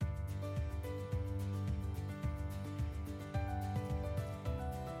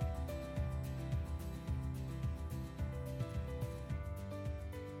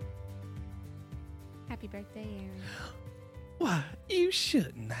Happy birthday, Aaron. Why, you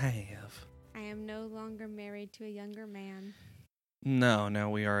shouldn't have. I am no longer married to a younger man. No,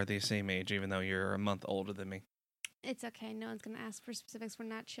 we are the same age, even though you're a month older than me. It's okay. No one's going to ask for specifics. We're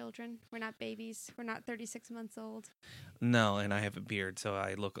not children. We're not babies. We're not 36 months old. No, and I have a beard, so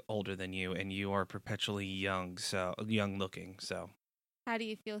I look older than you, and you are perpetually young looking, so. How do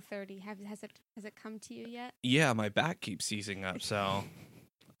you feel 30? Has it come to you yet? Yeah, my back keeps seizing up, so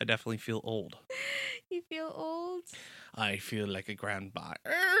I definitely feel old. You feel old? I feel like a grandpa.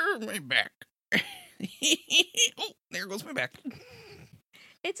 My back. Oh, there goes my back.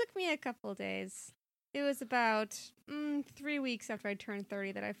 It took me a couple days. It was about 3 weeks after I turned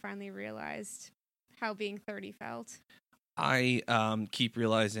 30 that I finally realized how being 30 felt. I keep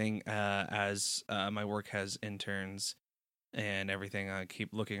realizing as my work has interns and everything, I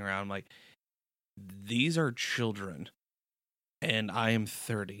keep looking around like, these are children, and I am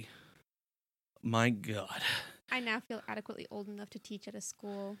 30. My God. I now feel adequately old enough to teach at a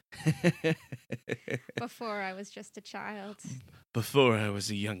school. Before I was just a child. Before I was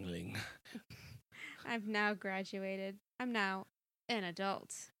a youngling. I've now graduated. I'm now an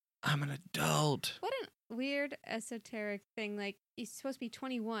adult. I'm an adult. What a weird esoteric thing. Like, you're supposed to be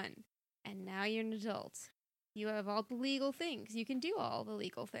 21, and now you're an adult. You have all the legal things. You can do all the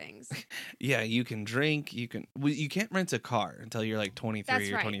legal things. Yeah, you can drink. You can't rent a car until you're like 23 That's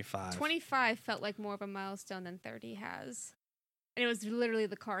or right. 25. 25 felt like more of a milestone than 30 has. And it was literally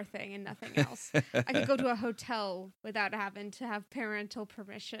the car thing and nothing else. I could go to a hotel without having to have parental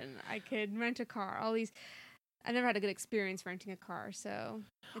permission. I could rent a car. I never had a good experience renting a car, so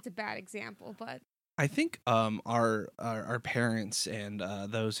it's a bad example, but I think our parents and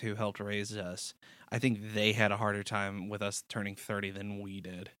those who helped raise us, I think they had a harder time with us turning 30 than we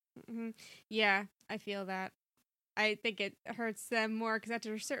did. mm-hmm. Yeah, I feel that. I think it hurts them more because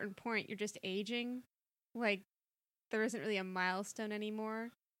after a certain point, you're just aging. Like, there isn't really a milestone anymore.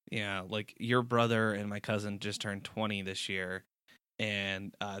 Yeah, like your brother and my cousin just turned 20 this year,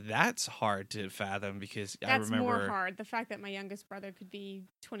 and that's hard to fathom because I remember... That's more hard. The fact that my youngest brother could be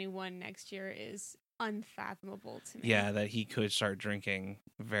 21 next year is unfathomable to me. Yeah, that he could start drinking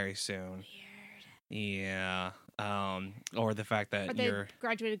very soon. Weird. Yeah. Or the fact that you're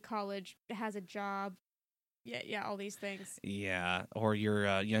graduated college, has a job. Yeah, all these things. Yeah, or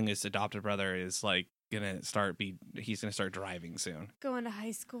your youngest adopted brother is like he's gonna start driving soon. Going to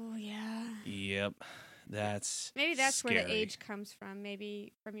high school, yeah. Yep. Maybe that's scary. where the age comes from.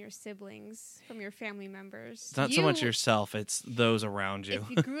 Maybe from your siblings, from your family members. It's not so much yourself, it's those around you. If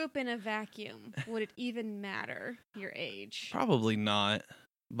you grew up in a vacuum, would it even matter your age? Probably not.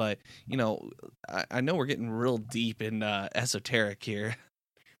 But, I know we're getting real deep in esoteric here.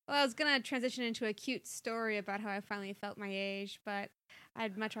 Well, I was going to transition into a cute story about how I finally felt my age, but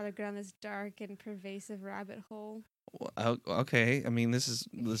I'd much rather go down this dark and pervasive rabbit hole. Well, okay. I mean, this.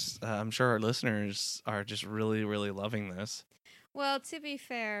 I'm sure our listeners are just really, really loving this. Well, to be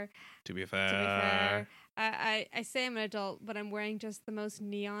fair, I say I'm an adult, but I'm wearing just the most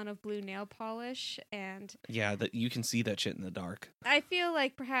neon of blue nail polish, and yeah, that you can see that shit in the dark. I feel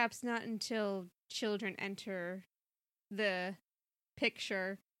like perhaps not until children enter the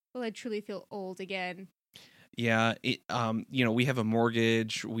picture will I truly feel old again. Yeah, we have a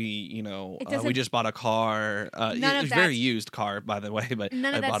mortgage. We just bought a car. It was a very used car, by the way. But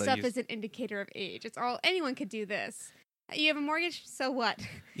none of that stuff is an indicator of age. It's all anyone could do this. You have a mortgage, so what?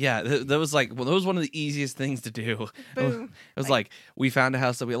 Yeah, that was one of the easiest things to do. Boom. It was like we found a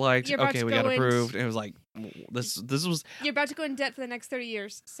house that we liked. Okay, we got approved. And it was like this was. You're about to go in debt for the next 30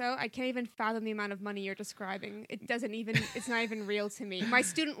 years, so I can't even fathom the amount of money you're describing. It's not even real to me. My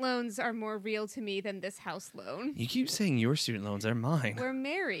student loans are more real to me than this house loan. You keep saying your student loans are mine. We're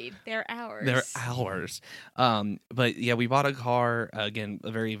married. They're ours. They're ours. But yeah, we bought a car, again,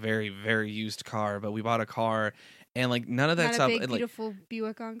 a very, very, very used car, but we bought a car. And like none of that stuff. Not a big, beautiful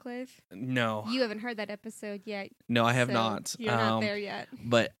Buick Enclave. No, you haven't heard that episode yet. No, I have not. You're not there yet.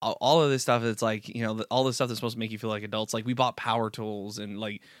 But all of this stuff, it's like all this stuff that's supposed to make you feel like adults. Like we bought power tools and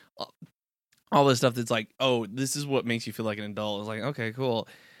like all this stuff that's like, oh, this is what makes you feel like an adult. It's like, okay, cool.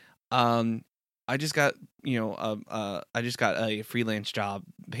 I just got a freelance job,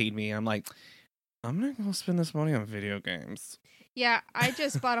 paid me. And I'm like, I'm not gonna spend this money on video games. Yeah, I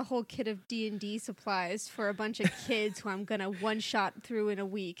just bought a whole kit of D&D supplies for a bunch of kids who I'm going to one-shot through in a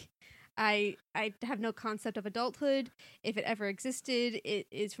week. I have no concept of adulthood. If it ever existed, it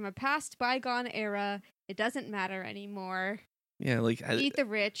is from a past bygone era. It doesn't matter anymore. Yeah, like... Eat the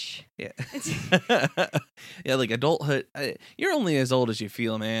rich. Yeah. Yeah, like adulthood, you're only as old as you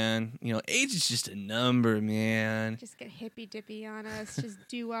feel, man. Age is just a number, man. Just get hippy-dippy on us. Just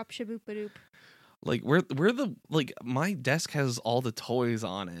doo-wop, shaboop-a-doop. Like we're the like my desk has all the toys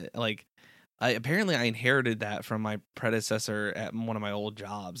on it. Like I inherited that from my predecessor at one of my old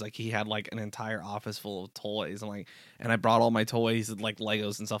jobs. Like he had like an entire office full of toys, and I brought all my toys and like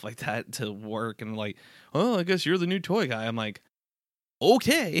Legos and stuff like that to work, and like, oh, I guess you're the new toy guy. I'm like,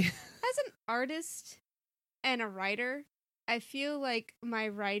 okay. As an artist and a writer, I feel like my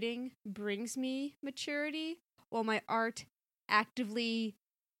writing brings me maturity, while my art actively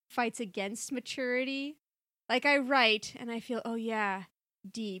fights against maturity. Like I write and I feel, oh yeah,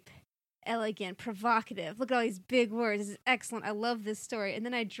 deep, elegant, provocative. Look at all these big words. This is excellent. I love this story. And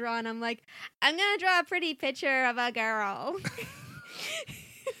then I draw and I'm like, I'm going to draw a pretty picture of a girl.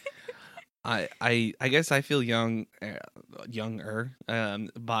 I guess I feel younger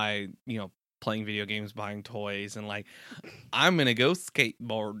by, playing video games, buying toys, and like I'm going to go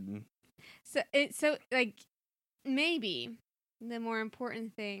skateboarding. So like maybe the more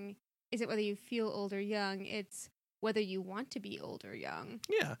important thing isn't whether you feel old or young, it's whether you want to be old or young.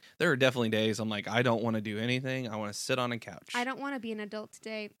 Yeah, there are definitely days I'm like, I don't want to do anything. I want to sit on a couch. I don't want to be an adult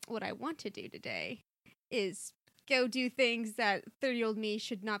today. What I want to do today is go do things that 30-year-old me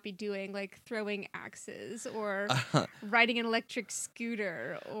should not be doing, like throwing axes or riding an electric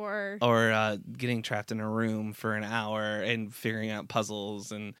scooter or getting trapped in a room for an hour and figuring out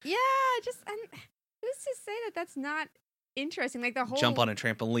puzzles and who's to say that that's not interesting? Like the whole jump on a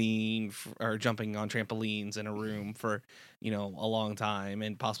trampoline or jumping on trampolines in a room for a long time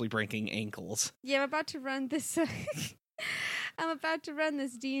and possibly breaking ankles. Yeah, I'm about to run this. I'm about to run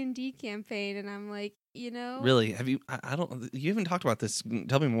this D&D campaign, and I'm like, Really? Have you? I don't. You haven't talked about this.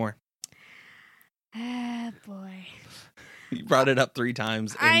 Tell me more. Ah, boy. You brought it up 3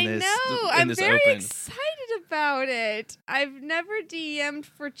 times. I'm very excited about it. I've never DM'd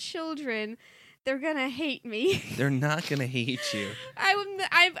for children. They're gonna hate me. They're not gonna hate you.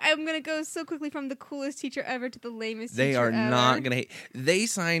 I'm gonna go so quickly from the coolest teacher ever to the lamest teacher ever. They are not gonna hate. They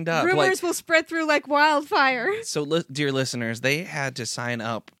signed up. Rumors will spread through like wildfire. So, dear listeners, they had to sign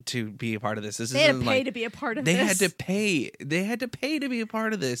up to be a part of this. They had to pay to be a part of this. They had to pay. They had to pay to be a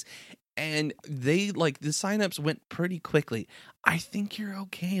part of this. And the signups went pretty quickly. I think you're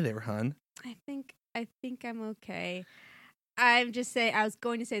okay there, hun. I think I'm okay. I'm just saying, I was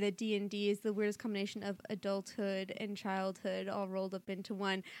going to say that D&D is the weirdest combination of adulthood and childhood all rolled up into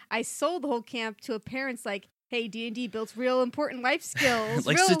one. I sold the whole camp to parents like, hey, D&D builds real important life skills.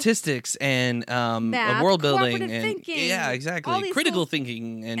 Like statistics and math, world building. And thinking. Yeah, exactly. Critical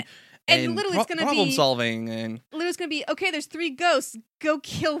thinking and literally it's gonna problem be, solving. And literally it's going to be, okay, there's 3 ghosts. Go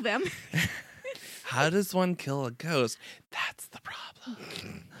kill them. How does one kill a ghost? That's the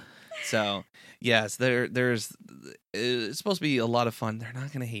problem. So, yes, there's it's supposed to be a lot of fun. They're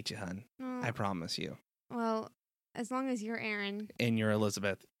not going to hate you, hun. I promise you. Well, as long as you're Aaron. And you're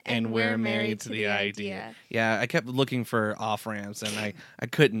Elizabeth. And we're married to the idea. Yeah, I kept looking for off-ramps, and I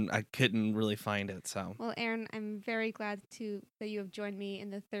couldn't really find it. So. Well, Aaron, I'm very glad that you have joined me in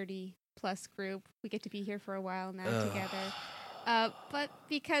the 30-plus group. We get to be here for a while now together. But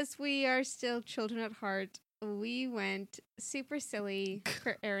because we are still children at heart, we went super silly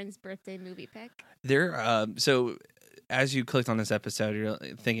for Aaron's birthday movie pick. So as you clicked on this episode, you're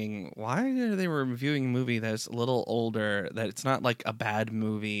thinking, why are they reviewing a movie that's a little older, that it's not like a bad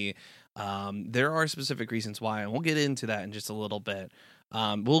movie? There are specific reasons why, and we'll get into that in just a little bit.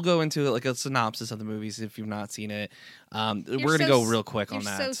 We'll go into like a synopsis of the movies if you've not seen it. We're going to go real quick on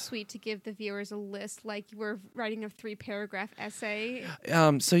that. You're so sweet to give the viewers a list like you were writing a 3-paragraph essay.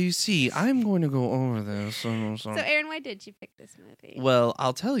 So you see, I'm going to go over this. So Aaron, why did you pick this movie? Well,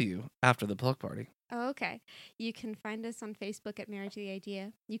 I'll tell you after the plug party. Oh, okay. You can find us on Facebook at Married to the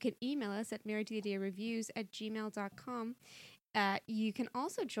Idea. You can email us at marriedtotheideareviews@gmail.com. You can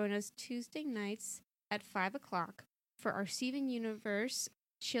also join us Tuesday nights at 5 o'clock for our Steven Universe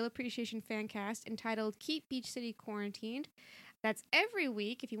Chill Appreciation Fancast entitled Keep Beach City Quarantined. That's every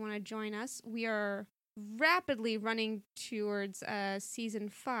week if you want to join us. We are rapidly running towards season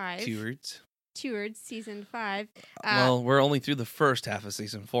 5. Towards season 5. Well, we're only through the first half of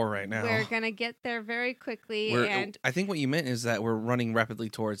season 4 right now. We're going to get there very quickly. I think what you meant is that we're running rapidly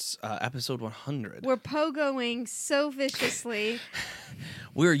towards episode 100. We're pogoing so viciously.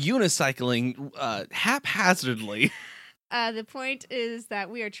 We're unicycling haphazardly. The point is that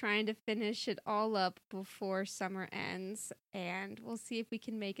we are trying to finish it all up before summer ends, and we'll see if we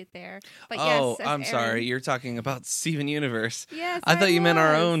can make it there. But I'm sorry. You're talking about Steven Universe. Yes, I thought you meant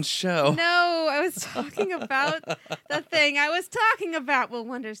our own show. No, I was talking about the thing I was talking about. Will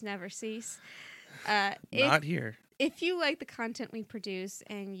wonders never cease? Not here. If you like the content we produce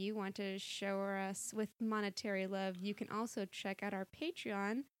and you want to show us with monetary love, you can also check out our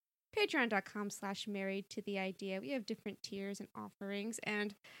Patreon patreon.com/married to the idea. We have different tiers and offerings. And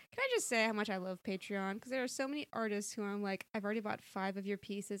can I just say how much I love Patreon? Because there are so many artists who I'm like, I've already bought 5 of your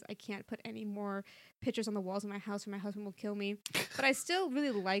pieces. I can't put any more pictures on the walls of my house or my husband will kill me. But I still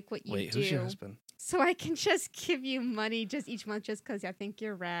really like what you do. Wait, who's your husband? So I can just give you money just each month just because I think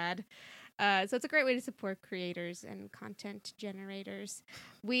you're rad. So it's a great way to support creators and content generators.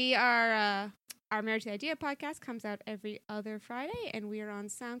 We are... Our Marriage to the Idea podcast comes out every other Friday, and we are on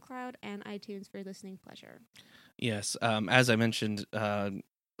SoundCloud and iTunes for your listening pleasure. Yes, as I mentioned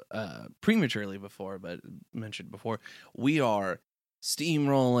prematurely before, we are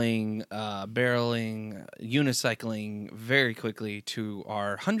steamrolling, barreling, unicycling very quickly to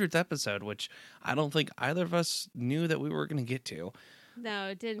our 100th episode, which I don't think either of us knew that we were going to get to. No,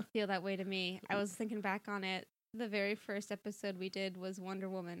 it didn't feel that way to me. I was thinking back on it. The very first episode we did was Wonder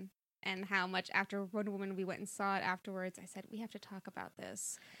Woman. And how much after Wonder Woman we went and saw it afterwards. I said, we have to talk about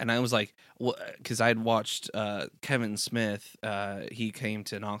this. And I was like, well, because I'd watched Kevin Smith. He came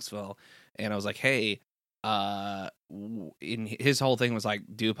to Knoxville, and I was like, hey, in his whole thing was like,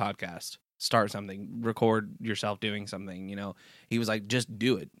 do a podcast, start something, record yourself doing something. You know, he was like, just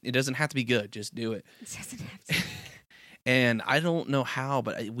do it. It doesn't have to be good. Just do it. It doesn't have to be. And I don't know how,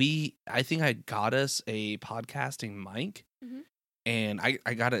 but I think I got us a podcasting mic. Mm-hmm. And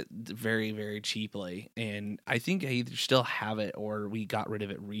I got it very, very cheaply. And I think I either still have it or we got rid of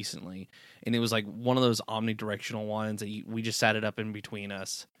it recently. And it was like one of those omnidirectional ones that we just sat it up in between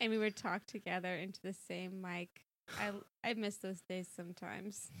us. And we would talk together into the same mic. I miss those days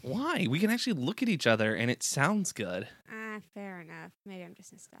sometimes. Why? We can actually look at each other and it sounds good. Fair enough. Maybe I'm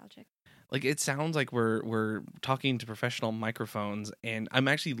just nostalgic. Like it sounds like we're talking to professional microphones and I'm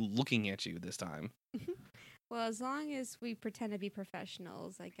actually looking at you this time. Well, as long as we pretend to be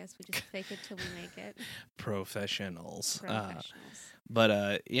professionals, I guess we just fake it till we make it. Professionals. Professionals.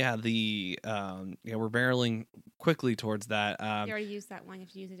 Yeah, we're barreling quickly towards that. You already used that one. You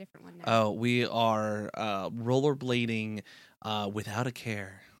have to use a different one now. Oh, we are rollerblading without a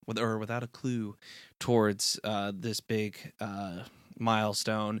care, without a clue, towards this big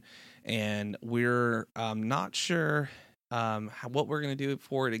milestone, and we're not sure what we're going to do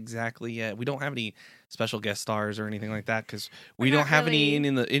for it exactly yet. We don't have any special guest stars or anything like that because we don't have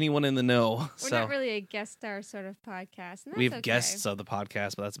anyone in the know. We're not really a guest star sort of podcast. And that's we have okay. guests of the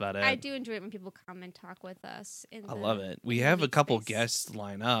podcast, but that's about it. I do enjoy it when people come and talk with us. I love it. We have a couple guests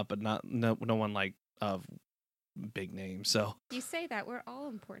line up, but no one like of big names. So you say that we're all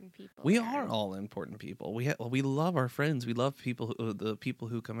important people. We are all important people. We love our friends. We love the people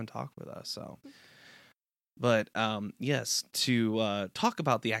who come and talk with us. So. But yes, to talk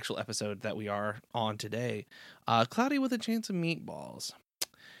about the actual episode that we are on today, Cloudy with a Chance of Meatballs.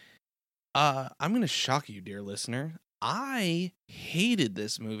 I'm going to shock you, dear listener. I hated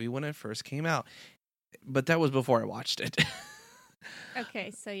this movie when it first came out, but that was before I watched it.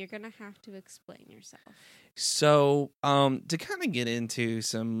 Okay, so you're going to have to explain yourself. So, to kind of get into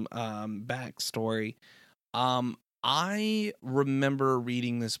some backstory, I remember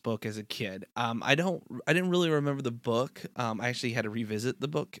reading this book as a kid. I didn't really remember the book. I actually had to revisit the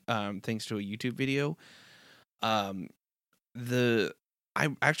book thanks to a YouTube video. I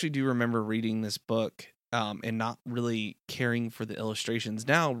actually do remember reading this book and not really caring for the illustrations.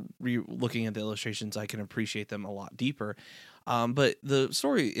 Now, looking at the illustrations, I can appreciate them a lot deeper. But the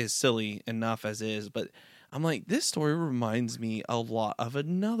story is silly enough as is. But I'm like, this story reminds me a lot of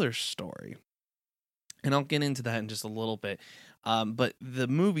another story. And I'll get into that in just a little bit. But the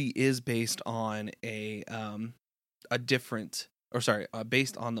movie is based on based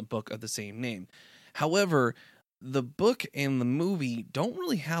on the book of the same name. However, the book and the movie don't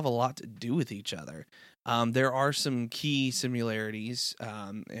really have a lot to do with each other. There are some key similarities,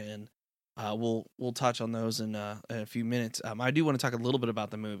 and we'll touch on those in a few minutes. I do want to talk a little bit about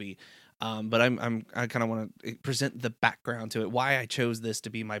the movie. But I kind of want to present the background to it, why I chose this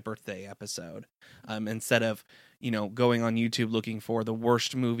to be my birthday episode, instead of, going on YouTube looking for the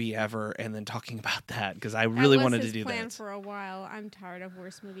worst movie ever and then talking about that, because I really wanted to do that. That was his plan for a while. I'm tired of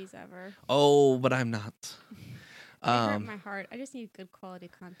worst movies ever. Oh, but I'm not. It hurt my heart. I just need good quality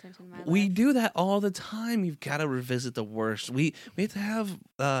content in my life. We do that all the time. You've got to revisit the worst. We have to have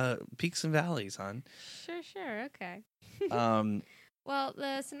peaks and valleys, hon. Sure, okay. Well,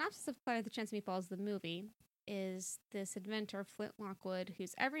 the synopsis of Cloudy with a Chance of Meatballs, the movie, is this inventor, Flint Lockwood,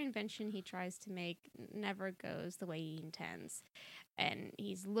 whose every invention he tries to make never goes the way he intends. And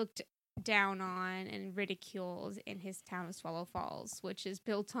he's looked down on and ridiculed in his town of Swallow Falls, which is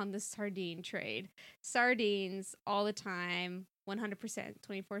built on the sardine trade. Sardines all the time, 100%,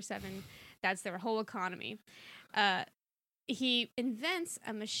 24/7. That's their whole economy. he invents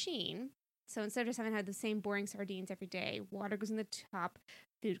a machine. So instead of just having had the same boring sardines every day, water goes in the top,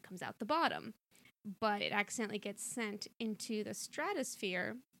 food comes out the bottom. But it accidentally gets sent into the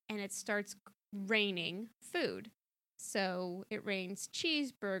stratosphere and it starts raining food. So it rains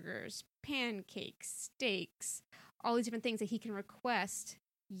cheeseburgers, pancakes, steaks, all these different things that he can request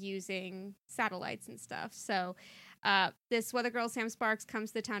using satellites and stuff. So this weather girl, Sam Sparks, comes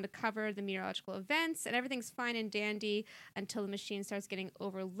to the town to cover the meteorological events, and everything's fine and dandy until the machine starts getting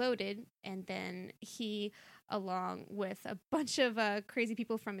overloaded. And then he, along with a bunch of crazy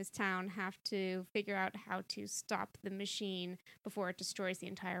people from his town, have to figure out how to stop the machine before it destroys the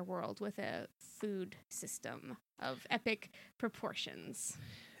entire world with a food system of epic proportions.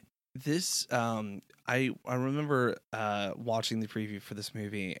 This I remember watching the preview for this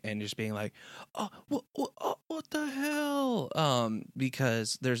movie and just being like, oh, what the hell?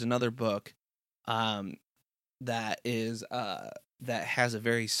 Because there's another book that is that has a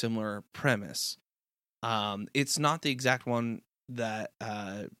very similar premise. It's not the exact one that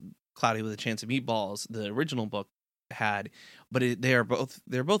Cloudy with a Chance of Meatballs, the original book, had, but they're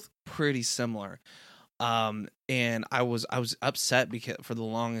both pretty similar. And I was upset because for the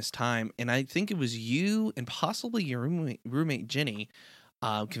longest time, and I think it was you and possibly your roommate Jenny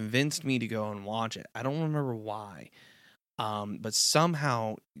convinced me to go and watch it. I don't remember why, but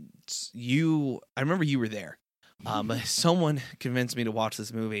somehow I remember you were there, but someone convinced me to watch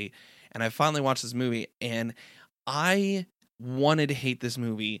this movie, and I finally watched this movie, and I wanted to hate this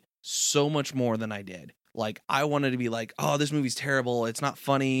movie so much more than I did. Like, I wanted to be like, oh, this movie's terrible. It's not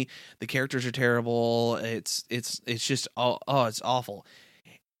funny. The characters are terrible. It's just, it's awful.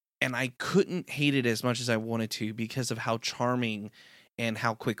 And I couldn't hate it as much as I wanted to because of how charming and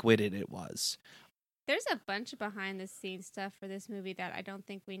how quick-witted it was. There's a bunch of behind-the-scenes stuff for this movie that I don't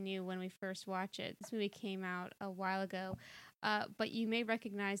think we knew when we first watched it. This movie came out a while ago, but you may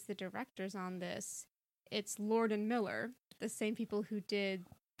recognize the directors on this. It's Lord and Miller, the same people who did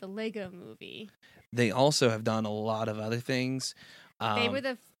the Lego movie. They also have done a lot of other things. They were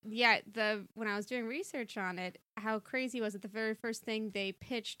when I was doing research on it, how crazy was it? The very first thing they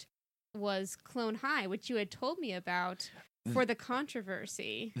pitched was Clone High, which you had told me about for the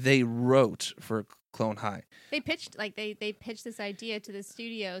controversy. They wrote for Clone High. They pitched they pitched this idea to the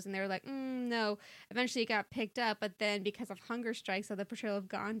studios, and they were like, no. Eventually, it got picked up, but then because of hunger strikes of the portrayal of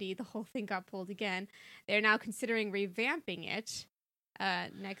Gandhi, the whole thing got pulled again. They're now considering revamping it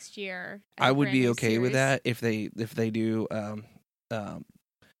next year. I would be okay with that if they do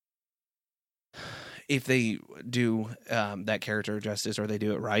if they do that character justice, or they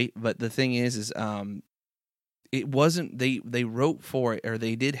do it right. But the thing is it wasn't, they wrote for it, or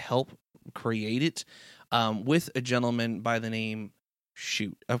they did help create it with a gentleman by the name,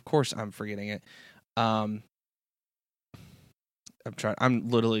 of course I'm forgetting it. I'm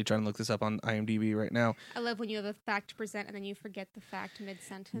literally trying to look this up on IMDb right now. I love when you have a fact to present and then you forget the fact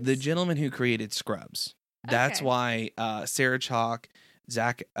mid-sentence. The gentleman who created Scrubs. That's why Sarah Chalke,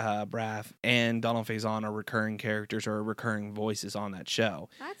 Zach Braff, and Donald Faison are recurring characters or recurring voices on that show.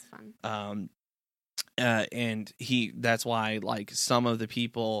 That's fun. And that's why, like, some of the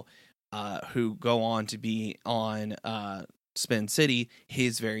people who go on to be on Spin City,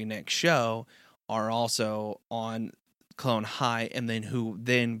 his very next show, are also on Clone High, and then who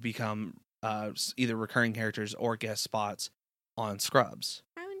then become either recurring characters or guest spots on Scrubs.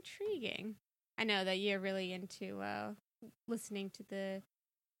 How intriguing. I know that you're really into listening to the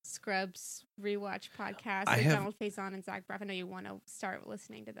Scrubs rewatch podcast with Donald Faison and Zach Braff. I know you want to start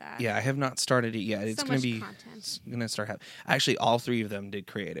listening to that. Yeah, I have not started it yet. It's going to be going to start having. Actually, all three of them did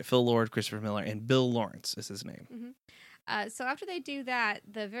create it. Phil Lord, Christopher Miller, and Bill Lawrence is his name. Mm-hmm. So after they do that,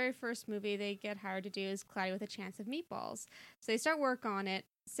 the very first movie they get hired to do is Cloudy with a Chance of Meatballs. So they start work on it.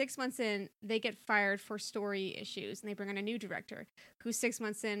 6 months in, they get fired for story issues, and they bring on a new director who 6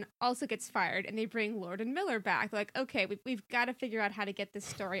 months in also gets fired, and they bring Lord and Miller back. They're like, okay, we've got to figure out how to get this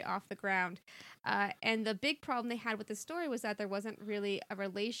story off the ground. And the big problem they had with the story was that there wasn't really a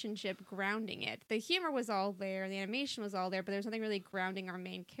relationship grounding it. The humor was all there, the animation was all there, but there was nothing really grounding our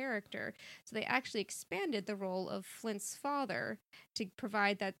main character. So they actually expanded the role of Flint's father to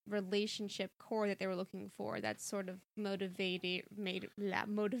provide that relationship core that they were looking for, that sort of motivation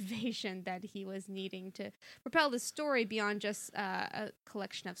that he was needing to propel the story beyond just a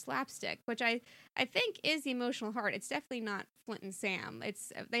collection of slapstick, which I think is the emotional heart. It's definitely not Flint and Sam.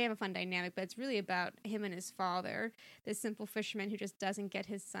 They have a fun dynamic, but it's really about him and his father, this simple fisherman who just doesn't get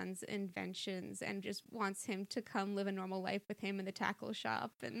his son's inventions and just wants him to come live a normal life with him in the tackle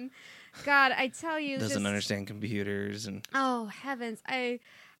shop. And God, I tell you, doesn't understand computers and oh heavens, I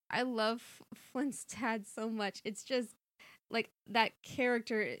love Flint's dad so much. It's just like that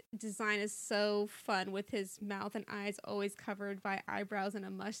character design is so fun with his mouth and eyes always covered by eyebrows and a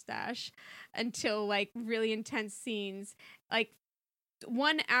mustache until like really intense scenes. Like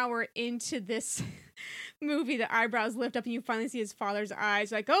 1 hour into this movie, the eyebrows lift up and you finally see his father's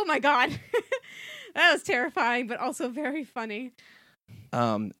eyes. Like, oh my God, that was terrifying, but also very funny.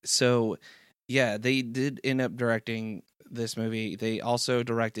 So yeah, they did end up directing this movie. They also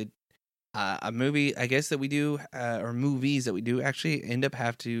directed a movie, I guess, that we do, or movies that we do actually end up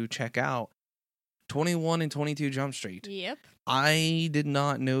have to check out. 21 and 22 Jump Street. Yep. I did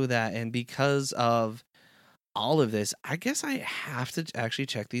not know that, and because of all of this, I guess I have to actually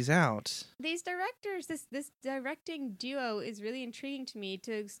check these out. These directors, this directing duo is really intriguing to me.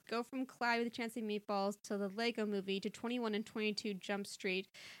 To go from Clyde with a Chance of Meatballs to the Lego Movie to 21 and 22 Jump Street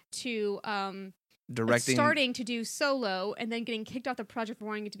to Directing, starting to do Solo and then getting kicked off the project for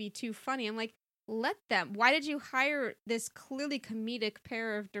wanting it to be too funny. I'm like, let them. Why did you hire this clearly comedic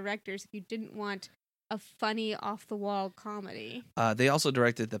pair of directors if you didn't want a funny off the wall comedy? They also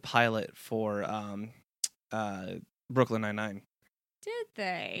directed the pilot for Brooklyn Nine-Nine. Did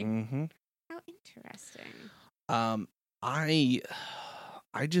they? Mm-hmm. How interesting. I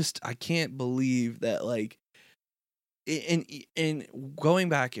can't believe that, like, in going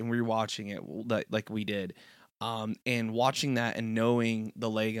back and rewatching it like we did, and watching that and knowing the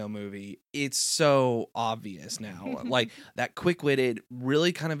Lego Movie, it's so obvious now. Like that quick-witted,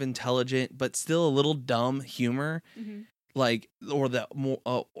 really kind of intelligent, but still a little dumb humor. Mm-hmm. Like, or the more,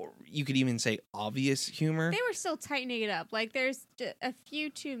 or you could even say obvious humor. They were still tightening it up. Like, there's a few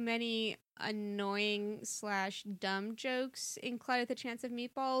too many annoying / dumb jokes in Clyde with a Chance of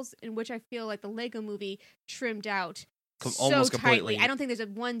Meatballs, in which I feel like the Lego Movie trimmed out almost so completely. tightly. I don't think there's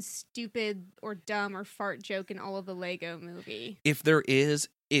one stupid or dumb or fart joke in all of the Lego Movie. If there is,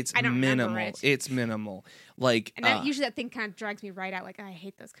 it's I don't minimal. remember it. It's minimal. Like, and usually that thing kind of drags me right out. Like, I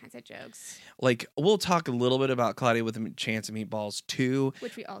hate those kinds of jokes. Like, we'll talk a little bit about Cloudy with a Chance of Meatballs 2,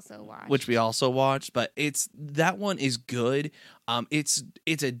 which we also watched. But that one is good. It's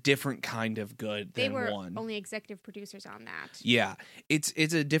a different kind of good than one. They were only executive producers on that. Yeah, it's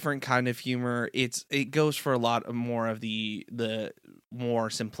a different kind of humor. It goes for a lot more of the more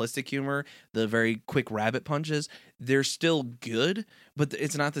simplistic humor, the very quick rabbit punches. They're still good, but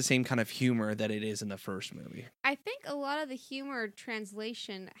it's not the same kind of humor that it is in the first movie. I think a lot of the humor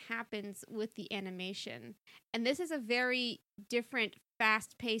translation happens with the animation. And this is a very different,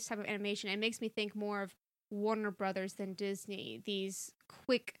 fast-paced type of animation. It makes me think more of Warner Brothers than Disney. These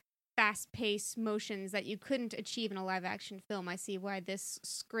quick, fast-paced motions that you couldn't achieve in a live-action film. I see why this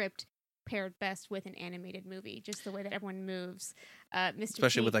script paired best with an animated movie. Just the way that everyone moves.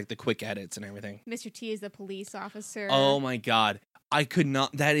 Especially with like the quick edits and everything. Mr. T is the police officer. Oh my God. I could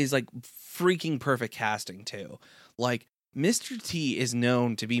not. That is like freaking perfect casting too. Like, Mr. T is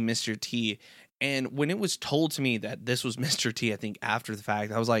known to be Mr. T. And when it was told to me that this was Mr. T, I think after the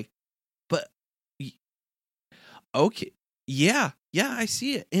fact, I was like, but okay. Yeah, I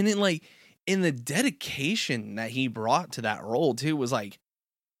see it. And in the dedication that he brought to that role too was like,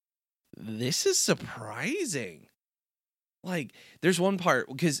 this is surprising. Like, there's one part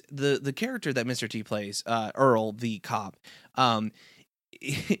because the character that Mr. T plays, Earl, the cop,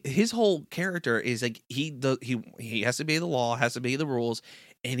 his whole character is like he has to obey the law, has to obey the rules,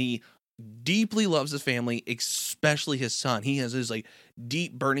 and he deeply loves his family, especially his son. He has this like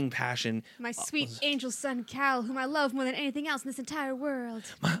deep burning passion. My sweet angel son Cal, whom I love more than anything else in this entire world.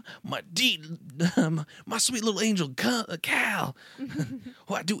 My sweet little angel Cal,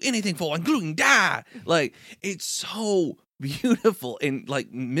 who I do anything for, including die. Like, it's so beautiful. And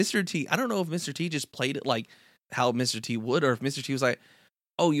like Mr. T, I don't know if Mr. T just played it like how Mr. T would, or if Mr. T was like,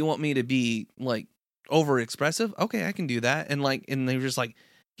 oh, you want me to be like over expressive? Okay, I can do that. And they were just like,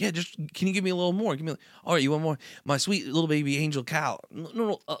 yeah, just can you give me a little more? Give me, all right, you want more? My sweet little baby angel Cal.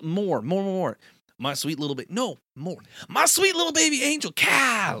 No, more. My sweet little baby. No, more. My sweet little baby angel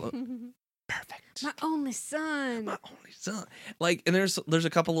Cal. Perfect. My only son. Like, and there's a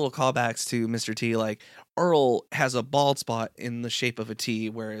couple little callbacks to Mr. T. Like, Earl has a bald spot in the shape of a T,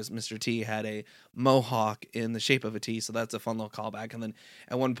 whereas Mr. T had a mohawk in the shape of a T. So that's a fun little callback. And then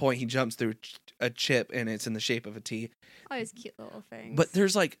at one point he jumps through a chip and it's in the shape of a T. All these cute little things. But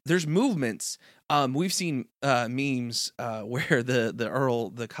there's movements. We've seen memes where the Earl,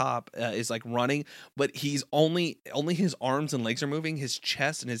 the cop, is like running, but he's only his arms and legs are moving. His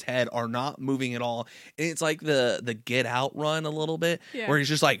chest and his head are not moving at all. And it's like the Get Out run a little bit, where he's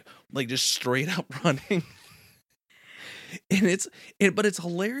just like just straight up running. but it's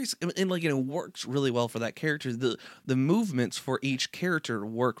hilarious, and like it works really well for that character. The movements for each character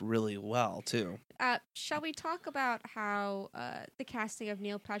work really well too. Shall we talk about how the casting of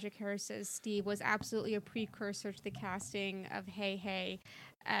Neil Patrick Harris as Steve was absolutely a precursor to the casting of Hey Hey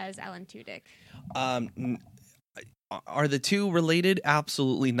as Alan Tudyk? Are the two related?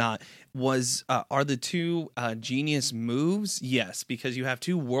 Absolutely not. Are the two genius moves? Yes, because you have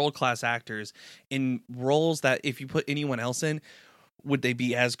two world-class actors in roles that if you put anyone else in, would they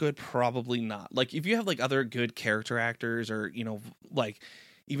be as good? Probably not. Like if you have like other good character actors, or like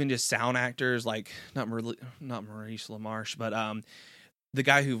even just sound actors, like not Maurice LaMarche, but the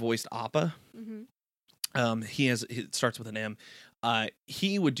guy who voiced Appa. Mm-hmm. It starts with an M.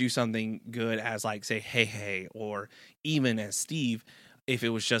 He would do something good as like say Hey Hey, or even as Steve if it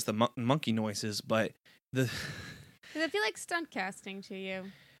was just the monkey noises. But does it feel like stunt casting to you?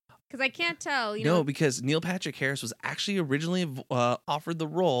 Because I can't tell. No, because Neil Patrick Harris was actually originally offered the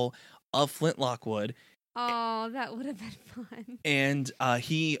role of Flint Lockwood. Oh, that would have been fun. And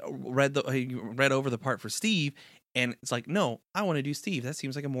he read over the part for Steve, and it's like, no, I want to do Steve. That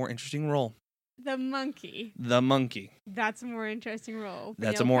seems like a more interesting role. The monkey. That's a more interesting role.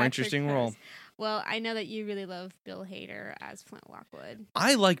 That's a more interesting role. Well, I know that you really love Bill Hader as Flint Lockwood.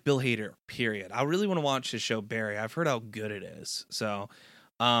 I like Bill Hader, period. I really want to watch his show Barry. I've heard how good it is. So,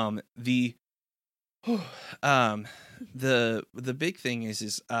 the big thing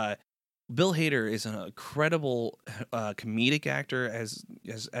is Bill Hader is an incredible comedic actor, as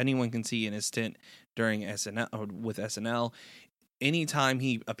anyone can see in his stint during SNL. Anytime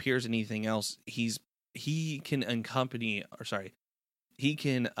he appears in anything else, he can embody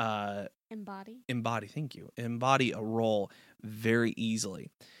a role very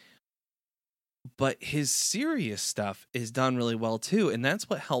easily. But his serious stuff is done really well too, and that's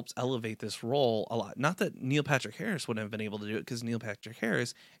what helps elevate this role a lot. Not that Neil Patrick Harris wouldn't have been able to do it, because Neil Patrick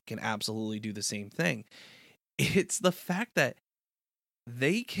Harris can absolutely do the same thing. It's the fact that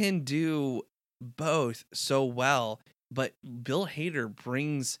they can do both so well, but Bill Hader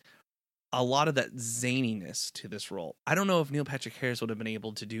brings a lot of that zaniness to this role. I don't know if Neil Patrick Harris would have been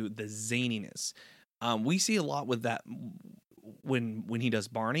able to do the zaniness. We see a lot with that when he does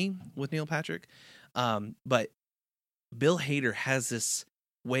Barney with Neil Patrick. But Bill Hader has this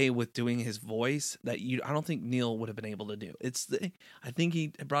way with doing his voice that I don't think Neil would have been able to do. I think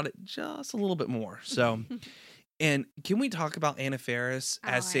he brought it just a little bit more. So, and can we talk about Anna Faris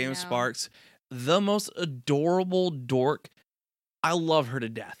as Sam Sparks? The most adorable dork. I love her to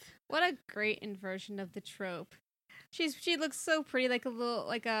death. What a great inversion of the trope. She looks so pretty, like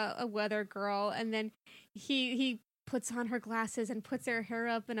a weather girl, and then he puts on her glasses and puts her hair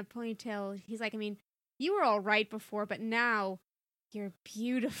up in a ponytail. He's like, I mean, you were all right before, but now you're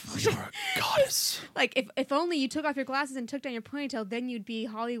beautiful. You're a goddess. Like if only you took off your glasses and took down your ponytail, then you'd be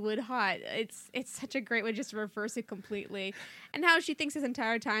Hollywood hot. It's such a great way just to reverse it completely. And how she thinks this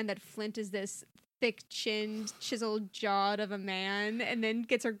entire time that Flint is this thick-chinned, chiseled-jawed of a man, and then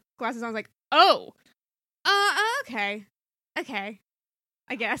gets her glasses on. I was like, oh, okay,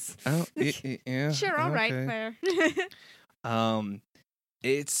 I guess. Oh, yeah. Sure, all right, fair. How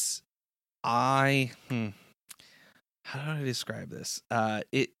do I describe this?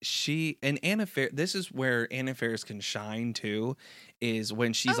 Anna Faris. This is where Anna Faris can shine too, is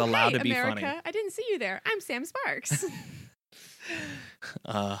when she's allowed to be America. funny. I didn't see you there. I'm Sam Sparks.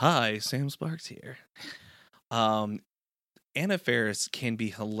 Hi, Sam Sparks here. Anna Faris can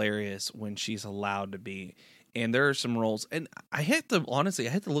be hilarious when she's allowed to be. And there are some roles, and I had to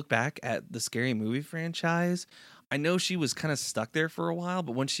look back at the Scary Movie franchise. I know she was kind of stuck there for a while,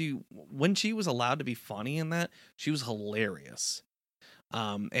 but when she was allowed to be funny in that, she was hilarious.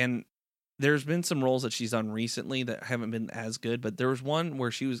 And there's been some roles that she's done recently that haven't been as good, but there was one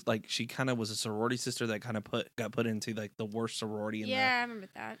where she was like, she kind of was a sorority sister that kind of got put into like the worst sorority. I remember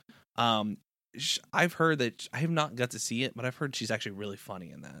that. I've heard that, I have not got to see it, but I've heard she's actually really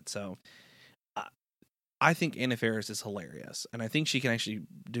funny in that. So I think Anna Faris is hilarious, and I think she can actually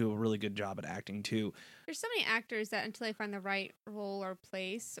do a really good job at acting too. There's so many actors that until they find the right role or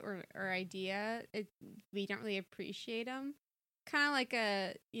place or idea, we don't really appreciate them. Kind of like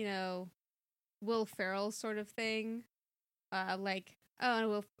a, Will Ferrell sort of thing. Will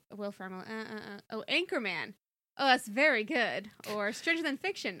Ferrell. Oh, Anchorman. Oh, that's very good. Or Stranger Than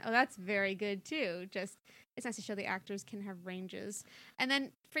Fiction. Oh, that's very good too. Just, it's nice to show the actors can have ranges. And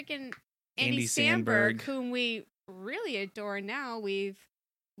then freaking Andy Samberg, whom we really adore now. We've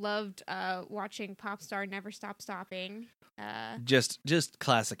loved watching Popstar Never Stop Stopping. Just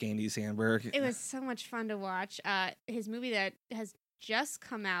classic Andy Samberg. It was so much fun to watch. His movie that has just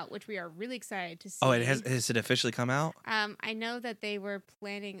come out, which we are really excited to see. Oh, has it officially come out? I know that they were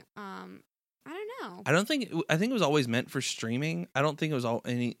planning. I don't know. I think it was always meant for streaming. I don't think it was I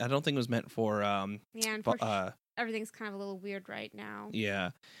don't think it was meant for Yeah, unfortunately, everything's kind of a little weird right now.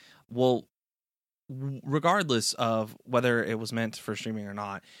 Yeah. Well, regardless of whether it was meant for streaming or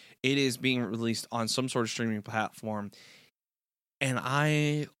not, it is being released on some sort of streaming platform, and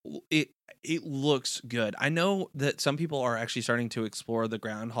it looks good. I know that some people are actually starting to explore the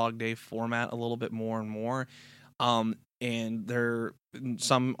Groundhog Day format a little bit more and more. And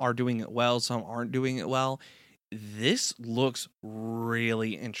some are doing it well, some aren't doing it well. This looks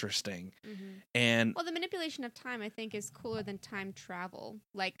really interesting. Mm-hmm. And well, the manipulation of time, I think, is cooler than time travel.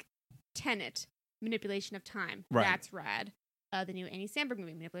 Like Tenet, manipulation of time. Right. That's rad. The new Andy Samberg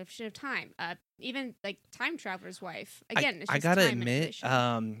movie, manipulation of time. Even like Time Traveler's Wife. Again, it's just I gotta time admit,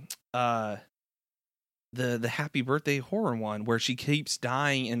 the Happy Birthday horror one where she keeps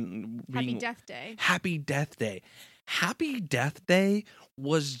dying and Happy Death Day. Happy Death Day. Happy Death Day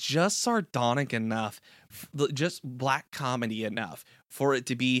was just sardonic enough, just black comedy enough for it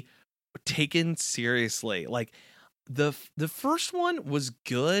to be taken seriously. Like the first one was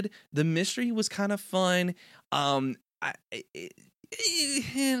good. The mystery was kind of fun.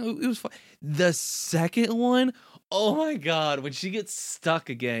 It was fun. The second one, oh my god, when she gets stuck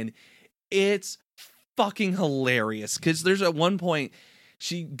again, it's fucking hilarious. Because there's at one point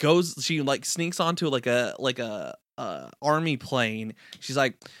she like sneaks onto like a army plane. She's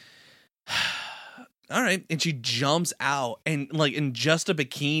like, all right, and she jumps out and like in just a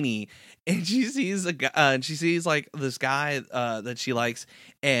bikini, and she sees a guy, she sees like this guy that she likes,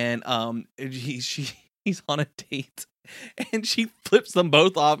 and he's on a date, and she flips them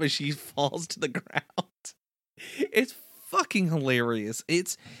both off as she falls to the ground. It's fucking hilarious. I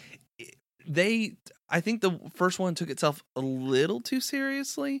think the first one took itself a little too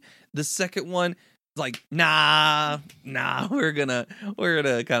seriously. The second one, like, nah, we're gonna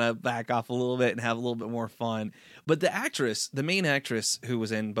kind of back off a little bit and have a little bit more fun. But the main actress who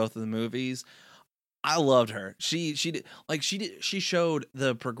was in both of the movies, I loved her. She showed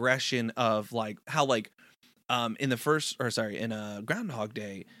the progression of like how like in Groundhog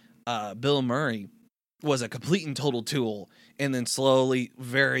Day, Bill Murray was a complete and total tool, and then slowly,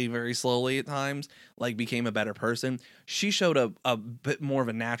 very, very slowly at times, like became a better person. She showed a bit more of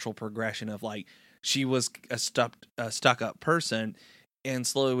a natural progression of like, she was a stuck up person, and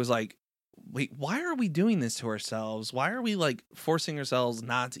slowly was like, wait, why are we doing this to ourselves? Why are we like forcing ourselves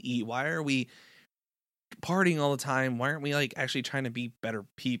not to eat? Why are we partying all the time? Why aren't we like actually trying to be better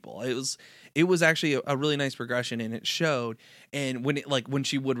people? It was actually a really nice progression, and it showed. And when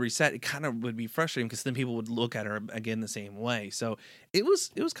she would reset, it kind of would be frustrating because then people would look at her again the same way. So it was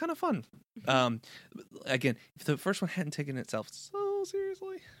kind of fun. Again, if the first one hadn't taken itself so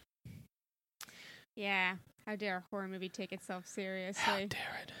seriously. Yeah, how dare a horror movie take itself seriously? How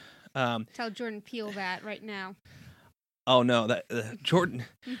dare it? Tell Jordan Peele that right now. Oh no, that Jordan.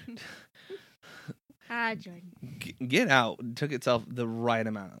 Jordan. Get Out took itself the right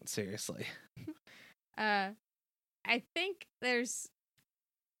amount seriously. I think there's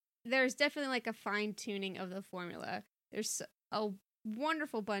definitely like a fine tuning of the formula. There's a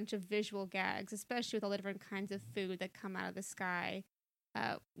wonderful bunch of visual gags, especially with all the different kinds of food that come out of the sky.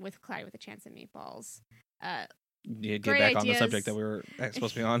 With Cloudy with a Chance of Meatballs. Get back on the subject that we were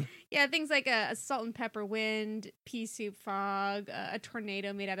supposed to be on. Yeah, things like a salt and pepper wind, pea soup fog, a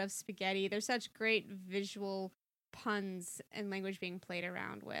tornado made out of spaghetti. There's such great visual puns and language being played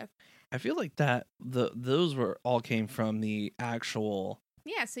around with. I feel like that those all came from the actual.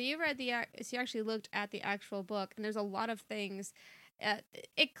 Yeah, so you actually looked at the actual book, and there's a lot of things.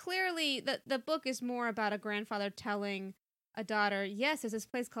 It clearly the book is more about a grandfather telling a daughter, yes, there's this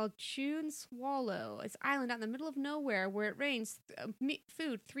place called Chun Swallow. It's an island out in the middle of nowhere where it rains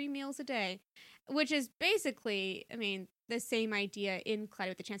food 3 meals a day, which is basically, I mean, the same idea in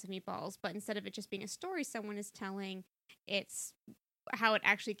Cloudy with a Chance of Meatballs, but instead of it just being a story someone is telling, it's how it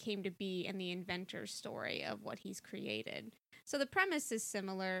actually came to be and the inventor's story of what he's created. So the premise is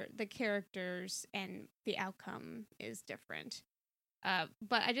similar, the characters and the outcome is different.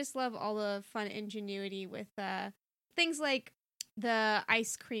 But I just love all the fun ingenuity with things like the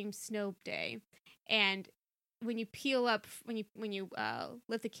ice cream snow day, and when you peel up, when you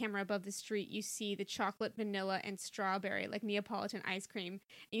lift the camera above the street, you see the chocolate, vanilla, and strawberry, like Neapolitan ice cream, and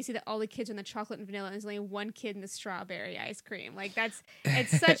you see that all the kids are in the chocolate and vanilla, and there's only one kid in the strawberry ice cream. Like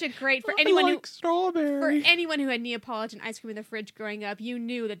it's such a great for anyone for anyone who had Neapolitan ice cream in the fridge growing up, you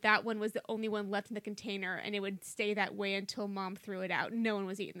knew that one was the only one left in the container, and it would stay that way until mom threw it out. No one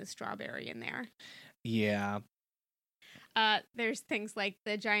was eating the strawberry in there. Yeah. There's things like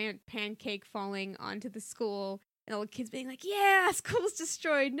the giant pancake falling onto the school, and all the kids being like, "Yeah, school's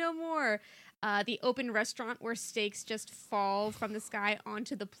destroyed, no more." The open restaurant where steaks just fall from the sky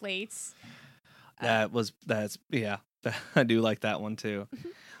onto the plates. That's yeah. I do like that one too.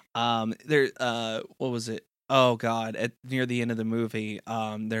 What was it? Oh God! Near the end of the movie,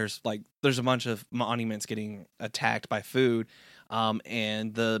 there's a bunch of monuments getting attacked by food,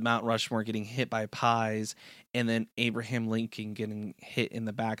 and the Mount Rushmore getting hit by pies, and then Abraham Lincoln getting hit in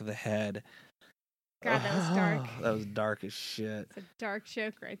the back of the head. God, that was dark. That was dark as shit. It's a dark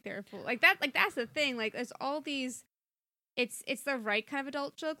joke right there. Like that. Like that's the thing. Like there's all these. It's the right kind of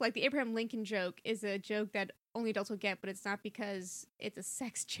adult joke. Like the Abraham Lincoln joke is a joke that only adults will get, but it's not because it's a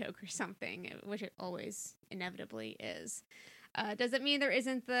sex joke or something, which it always inevitably is. Doesn't mean there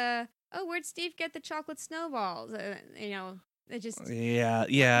isn't where'd Steve get the chocolate snowballs? It just...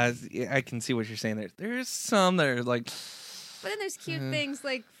 Yeah, I can see what you're saying there. There's some that are like... But then there's cute things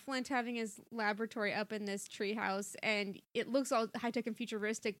like Flint having his laboratory up in this treehouse, and it looks all high-tech and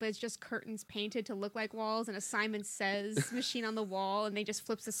futuristic, but it's just curtains painted to look like walls and a Simon Says machine on the wall, and they just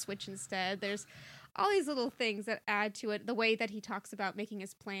flips a switch instead. There's all these little things that add to it. The way that he talks about making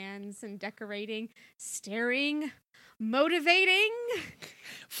his plans and decorating, staring, motivating.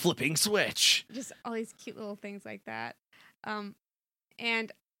 Flipping switch. Just all these cute little things like that. And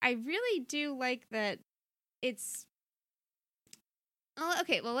I really do like that it's... Oh,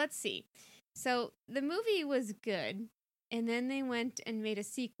 okay, well, let's see. So the movie was good, and then they went and made a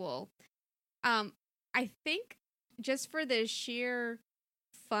sequel. I think just for the sheer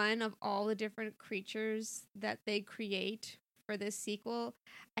fun of all the different creatures that they create for this sequel,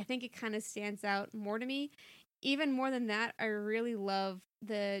 I think it kind of stands out more to me. Even more than that, I really love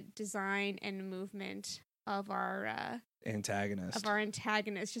the design and movement of our antagonist,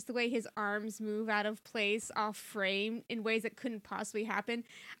 just the way his arms move out of place, off frame, in ways that couldn't possibly happen.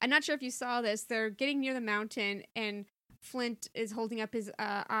 I'm not sure if you saw this. They're getting near the mountain, and Flint is holding up his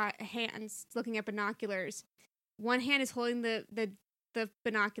hands, looking at binoculars. One hand is holding the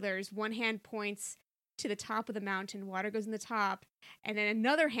binoculars. One hand points to the top of the mountain. Water goes in the top. And then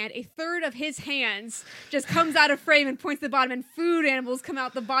another hand, a third of his hands, just comes out of frame and points to the bottom, and food animals come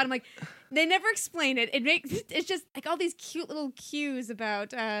out the bottom. Like, they never explain it. It's just like all these cute little cues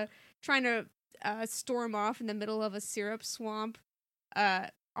about trying to storm off in the middle of a syrup swamp.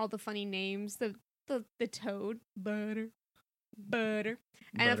 All the funny names. The toad, butter,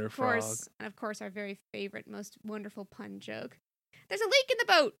 and of course, our very favorite, most wonderful pun joke. There's a leak in the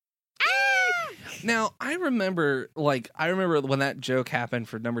boat. Ah! Now, I remember when that joke happened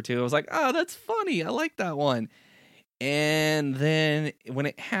for number 2, I was like, oh, that's funny. I like that one. And then when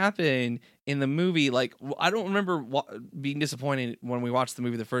it happened in the movie, like, I don't remember being disappointed when we watched the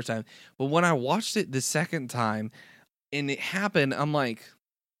movie the first time, but when I watched it the second time and it happened, I'm like,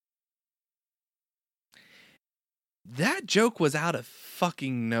 that joke was out of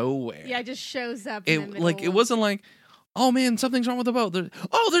fucking nowhere. Yeah, it just shows up in the middle. Like, it wasn't like, oh man, something's wrong with the boat.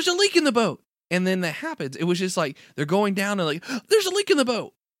 There's a leak in the boat. And then that happens. It was just like, they're going down and like, there's a leak in the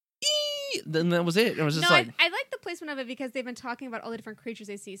boat. Then that was it. It was just I like the placement of it because they've been talking about all the different creatures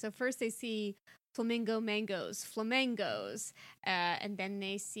they see. So first they see flamingos, and then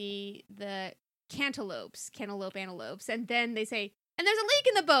they see the cantaloupe antelopes, and then they say, and there's a leak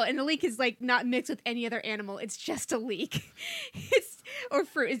in the boat, and the leak is like not mixed with any other animal. It's just a leak. Or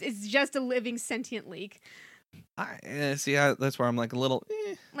fruit. It's just a living sentient leak. That's where I'm like a little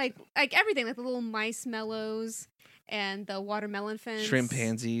like everything, like the little mice mellows and the watermelon fins, the shrimp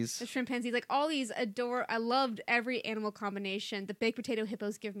pansies, like all these I loved every animal combination. The baked potato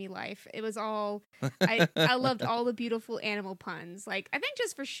hippos give me life. It was all I loved all the beautiful animal puns. Like, I think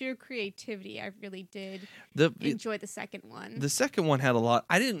just for sheer creativity, I really did enjoy the second one. The second one had a lot.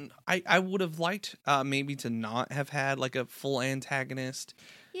 I would have liked maybe to not have had like a full antagonist.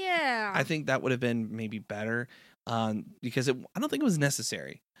 Yeah, I think that would have been maybe better, because I don't think it was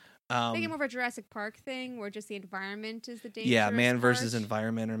necessary. I think more of a Jurassic Park thing, where just the environment is the dangerous Yeah, man part. versus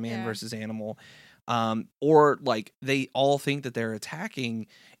environment, or man versus animal, or like they all think that they're attacking,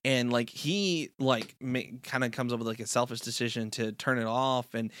 and like he kind of comes up with like a selfish decision to turn it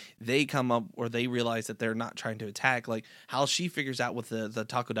off, and they come up or they realize that they're not trying to attack. Like how she figures out with the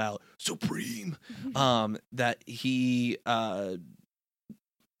Taco Dial Supreme, that he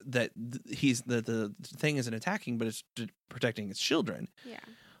he's the thing isn't attacking, but it's protecting its children. Yeah.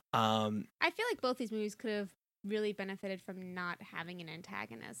 I feel like both these movies could have really benefited from not having an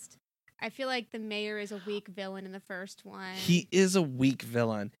antagonist. I feel like the mayor is a weak villain in the first one. He is a weak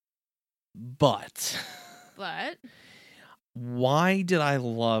villain, but why did I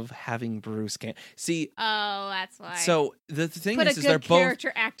love having Bruce Campbell? See, Oh, that's why. so the thing Put is a they're good both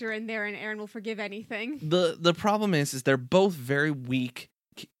character actor in there, and Aaron will forgive anything. the problem is they're both very weak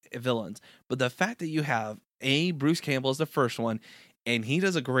villains. But the fact that you have Bruce Campbell is the first one, and he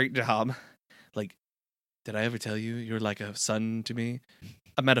does a great job. Like, did I ever tell you you're like a son to me?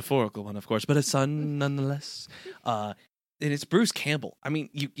 A metaphorical one, of course, but a son nonetheless. And it's Bruce Campbell. I mean,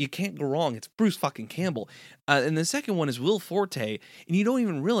 you can't go wrong. It's Bruce fucking Campbell. And the second one is Will Forte, and you don't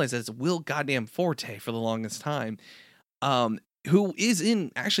even realize that it's Will goddamn Forte for the longest time. Who is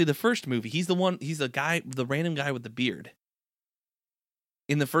in actually the first movie. He's the guy, the random guy with the beard.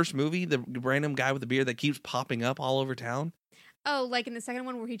 In the first movie, the random guy with the beard that keeps popping up all over town. Oh, like in the second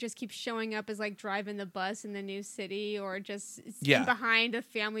one where he just keeps showing up as like driving the bus in the new city, or just behind a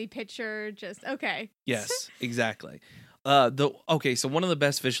family picture. Just okay. Yes, exactly. So one of the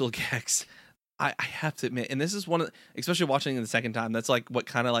best visual gags, I have to admit, and this is one of, especially watching it the second time, that's like what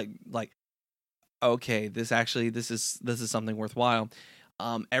kind of like okay, this is something worthwhile.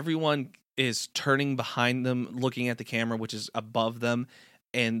 Everyone is turning behind them, looking at the camera, which is above them,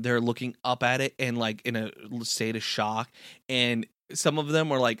 and they're looking up at it and like in a state of shock. And some of them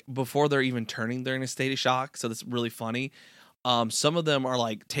are like, before they're even turning, they're in a state of shock. So that's really funny. Some of them are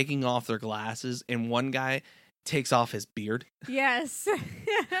like taking off their glasses, and one guy takes off his beard. Yes.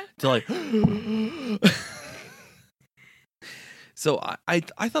 To like So I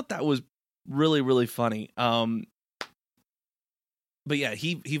thought that was really, really funny. But yeah,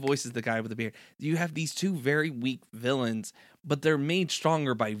 he voices the guy with the beard. You have these two very weak villains, but they're made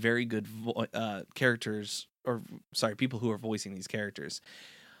stronger by very good characters, or sorry, people who are voicing these characters.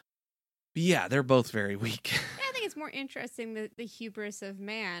 But yeah, they're both very weak. Yeah, I think it's more interesting the hubris of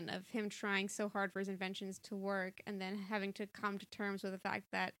man, of him trying so hard for his inventions to work, and then having to come to terms with the fact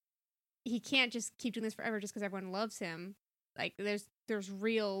that he can't just keep doing this forever just because everyone loves him. Like there's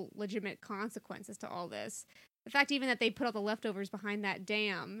real legitimate consequences to all this. The fact even that they put all the leftovers behind that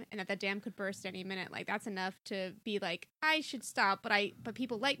dam, and that dam could burst any minute, like that's enough to be like, I should stop, but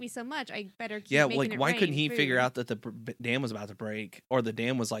people like me so much, I better keep making like it why rain couldn't he food. figure out that the dam was about to break, or the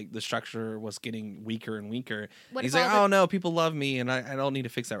dam was like the structure was getting weaker and weaker? He's like, oh no, people love me, and I don't need to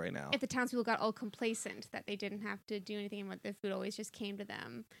fix that right now. If the townspeople got all complacent that they didn't have to do anything, and what the food always just came to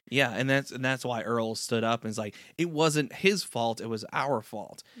them. Yeah, and that's why Earl stood up and is like, it wasn't his fault, it was our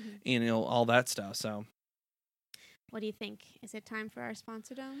fault. Mm-hmm. All that stuff. So what do you think? Is it time for our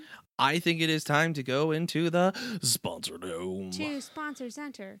sponsor dome? I think it is time to go into the sponsor dome. 2 sponsors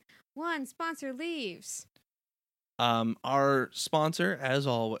enter. 1 sponsor leaves. Our sponsor, as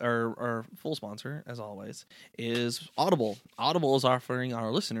always, our full sponsor, as always, is Audible. Audible is offering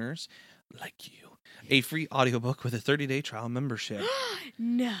our listeners, like you, a free audiobook with a 30-day trial membership.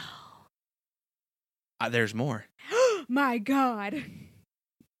 No. There's more. My God.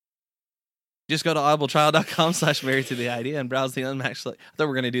 Just go to audibletrial.com/married to the idea and browse the unmatched. I thought we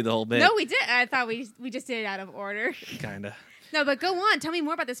were going to do the whole bit. No, we did. I thought we just did it out of order. Kinda. No, but go on. Tell me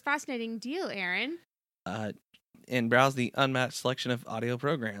more about this fascinating deal, Aaron. And browse the unmatched selection of audio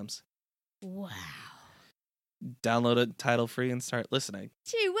programs. Wow. Download it, title free, and start listening.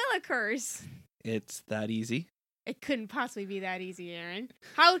 Gee willikers. It's that easy. It couldn't possibly be that easy, Aaron.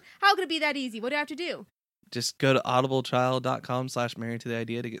 How could it be that easy? What do I have to do? Just go to audibletrial.com/married to the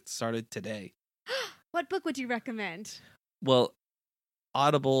idea to get started today. What book would you recommend? Well,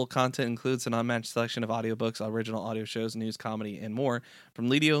 Audible content includes an unmatched selection of audiobooks, original audio shows, news, comedy, and more from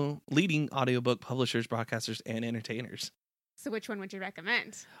leading audiobook publishers, broadcasters, and entertainers. So which one would you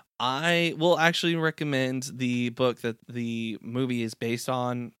recommend? I will actually recommend the book that the movie is based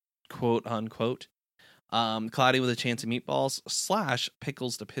on, quote unquote, Cloudy with a Chance of Meatballs /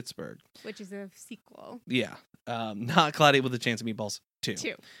 Pickles to Pittsburgh. Which is a sequel. Yeah. Not Cloudy with a Chance of Meatballs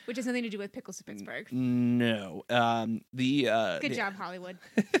 2. Which has nothing to do with Pickles to Pittsburgh. No. Good job, Hollywood.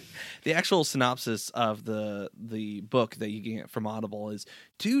 The actual synopsis of the book that you can get from Audible is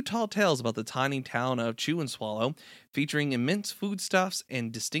 2 tall tales about the tiny town of Chew and Swallow, featuring immense foodstuffs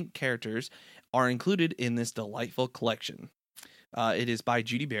and distinct characters, are included in this delightful collection. It is by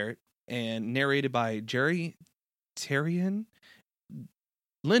Judy Barrett and narrated by Jerry Terrian,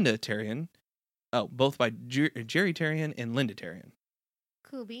 Linda Terrian. Oh, both by Jerry Terrian and Linda Terrian.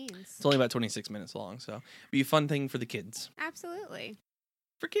 Cool beans. It's only about 26 minutes long, so be a fun thing for the kids. Absolutely.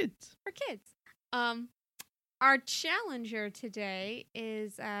 For kids. Our challenger today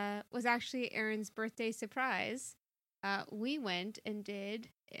was actually Aaron's birthday surprise. We went and did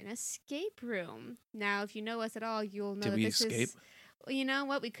an escape room. Now, if you know us at all, you'll know Did that we this escape? is. You know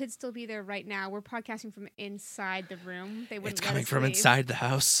what? We could still be there right now. We're podcasting from inside the room. They wouldn't. It's let coming us from leave. inside the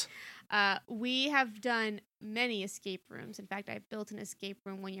house. We have done many escape rooms. In fact, I built an escape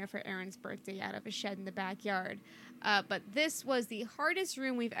room one year for Aaron's birthday out of a shed in the backyard. But this was the hardest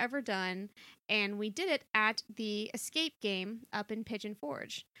room we've ever done, and we did it at the escape game up in Pigeon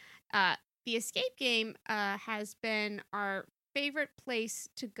Forge. The escape game has been our favorite place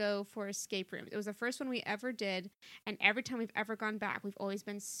to go for escape rooms. It was the first one we ever did, and every time we've ever gone back, we've always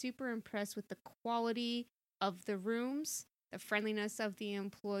been super impressed with the quality of the rooms, the friendliness of the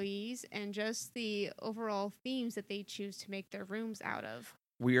employees, and just the overall themes that they choose to make their rooms out of.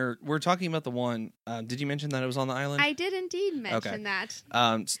 We're talking about the one. Did you mention that it was on the island? I did indeed mention that.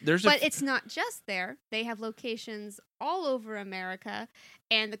 But it's not just there. They have locations all over America.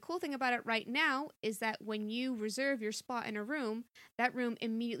 And the cool thing about it right now is that when you reserve your spot in a room, that room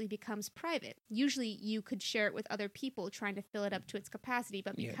immediately becomes private. Usually you could share it with other people trying to fill it up to its capacity.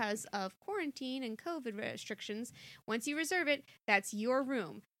 But because of quarantine and COVID restrictions, once you reserve it, that's your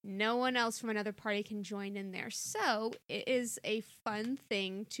room. No one else from another party can join in there. So it is a fun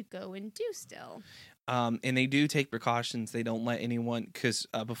thing to go and do still. And they do take precautions. They don't let anyone, because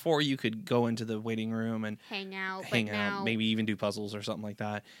before you could go into the waiting room and hang out, maybe even do puzzles or something like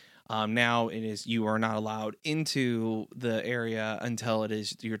that. Now it is, you are not allowed into the area until it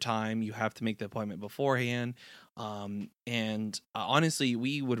is your time. You have to make the appointment beforehand. Honestly,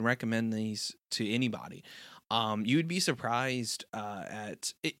 we would recommend these to anybody. You would be surprised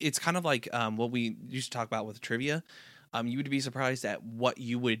at it's kind of like what we used to talk about with trivia. You would be surprised at what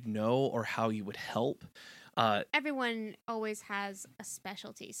you would know or how you would help. Everyone always has a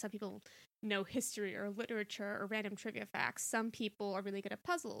specialty. Some people know history or literature or random trivia facts. Some people are really good at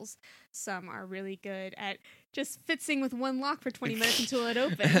puzzles. Some are really good at just fixing with one lock for 20 minutes until it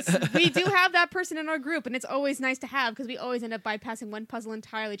opens. We do have that person in our group, and it's always nice to have because we always end up bypassing one puzzle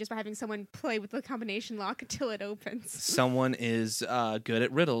entirely just by having someone play with the combination lock until it opens. Someone is good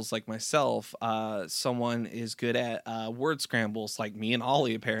at riddles like myself. Someone is good at word scrambles like me and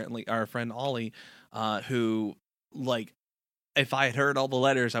Ollie, apparently, our friend Ollie, who, like, if I had heard all the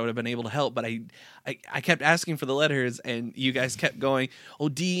letters, I would have been able to help. But I kept asking for the letters, and you guys kept going, oh,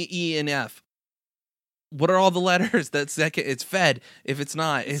 D, E, and F. What are all the letters? It's fed. If it's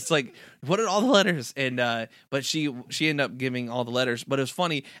not, it's like, what are all the letters? And but she ended up giving all the letters. But it was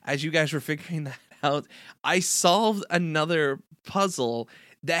funny, as you guys were figuring that out, I solved another puzzle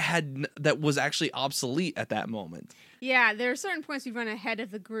that was actually obsolete at that moment. Yeah, there are certain points we run ahead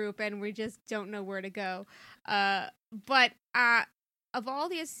of the group, and we just don't know where to go. But of all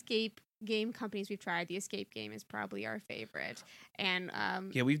the escape game companies we've tried, the escape game is probably our favorite. And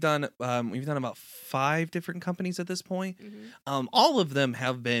we've done about 5 different companies at this point. Mm-hmm. All of them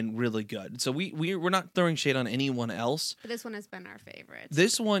have been really good. So we're not throwing shade on anyone else. But this one has been our favorite.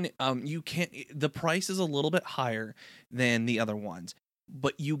 This one, you can't. The price is a little bit higher than the other ones,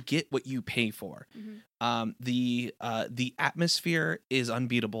 but you get what you pay for. Mm-hmm. The atmosphere is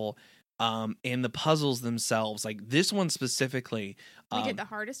unbeatable. And the puzzles themselves, like this one specifically. We did the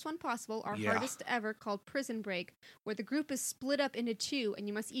hardest one possible, our hardest ever, called Prison Break, where the group is split up into 2, and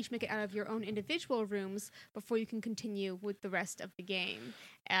you must each make it out of your own individual rooms before you can continue with the rest of the game.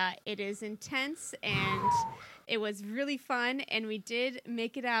 It is intense, and it was really fun, and we did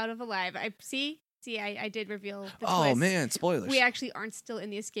make it out of alive. I did reveal the twist. Oh, man, spoilers. We actually aren't still in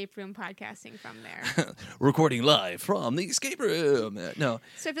the escape room podcasting from there. Recording live from the escape room. No.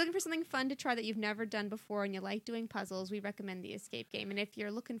 So if you're looking for something fun to try that you've never done before and you like doing puzzles, we recommend the escape game. And if you're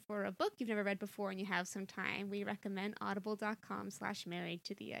looking for a book you've never read before and you have some time, we recommend audible.com/married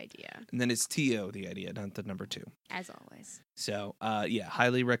to the idea. And then it's TO, the idea, not the number 2. As always. So,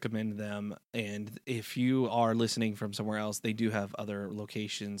 highly recommend them. And if you are listening from somewhere else, they do have other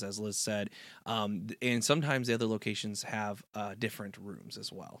locations, as Liz said. And sometimes the other locations have different rooms as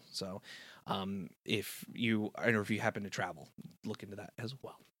well. So if you happen to travel, look into that as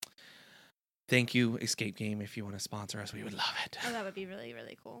well. Thank you, Escape Game. If you want to sponsor us, we would love it. Oh, that would be really,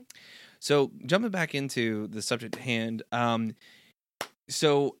 really cool. So jumping back into the subject at hand.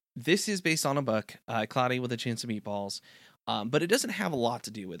 So this is based on a book, Cloudy with a Chance of Meatballs. But it doesn't have a lot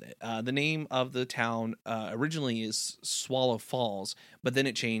to do with it. The name of the town originally is Swallow Falls, but then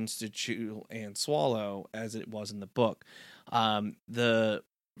it changed to Chew and Swallow as it was in the book. The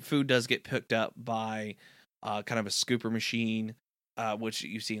food does get picked up by kind of a scooper machine, which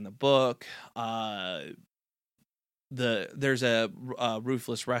you see in the book. There's a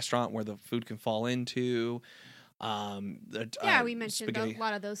roofless restaurant where the food can fall into. We mentioned a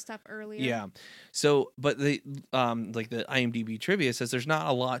lot of those stuff earlier. Yeah. So, but the like the IMDb trivia says there's not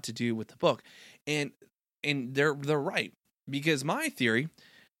a lot to do with the book, and they're right, because my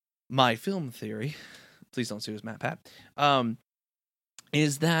film theory, please don't sue us, Matt Pat,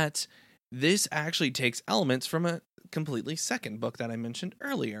 is that this actually takes elements from a completely second book that I mentioned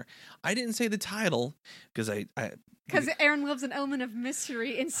earlier. I didn't say the title because Because Aaron loves an element of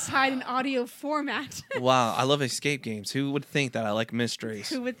mystery inside an audio format. wow, I love escape games. Who would think that I like mysteries?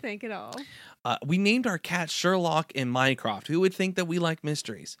 Who would think at all? We named our cat Sherlock in Minecraft. Who would think that we like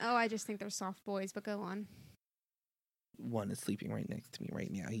mysteries? Oh, I just think they're soft boys, but go on. One is sleeping right next to me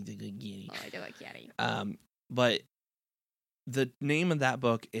right now. He's a good kitty. Oh, I do like Yeti. But the name of that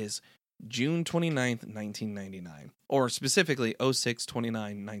book is June 29th, 1999. Or specifically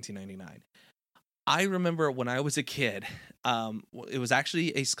 06/29/1999. I remember when I was a kid, it was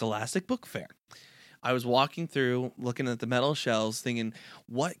actually a Scholastic book fair. I was walking through, looking at the metal shelves, thinking,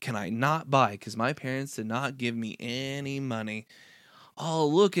 what can I not buy? Because my parents did not give me any money. Oh,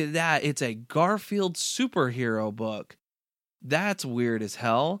 look at that. It's a Garfield superhero book. That's weird as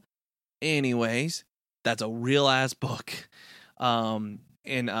hell. Anyways, that's a real-ass book. And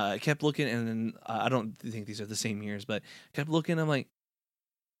I kept looking, and then I don't think these are the same years, but kept looking, I'm like,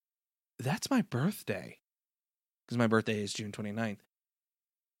 that's my birthday. Because my birthday is June 29th.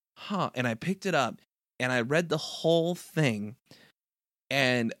 Huh. And I picked it up, and I read the whole thing.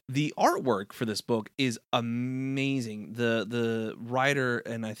 And the artwork for this book is amazing. The writer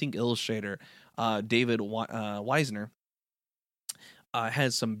and I think illustrator, David Weisner,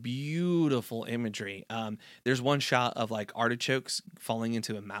 has some beautiful imagery. There's one shot of like artichokes falling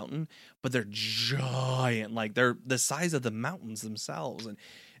into a mountain, but they're giant. Like they're the size of the mountains themselves. And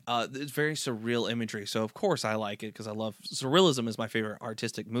it's very surreal imagery. So of course I like it because I love surrealism is my favorite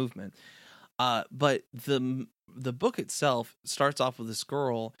artistic movement. But the book itself starts off with this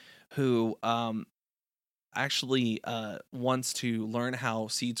girl who actually wants to learn how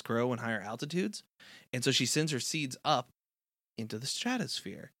seeds grow in higher altitudes. And so she sends her seeds up into the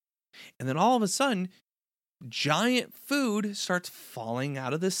stratosphere. And then all of a sudden, giant food starts falling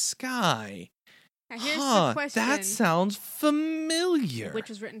out of the sky. Now here's the question. That sounds familiar. Which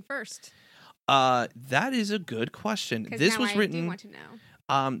was written first? That is a good question. This was written. I do want to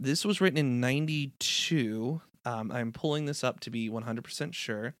know. This was written in 92. I'm pulling this up to be 100%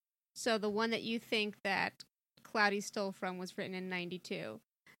 sure. So the one that you think that Cloudy stole from was written in 92.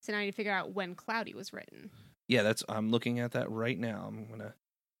 So now I need to figure out when Cloudy was written. Yeah, I'm looking at that right now. I'm gonna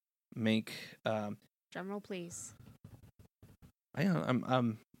make drum roll, please. I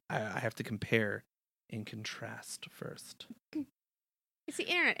have to compare and contrast first. It's the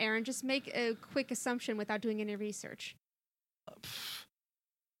internet, Aaron. Just make a quick assumption without doing any research.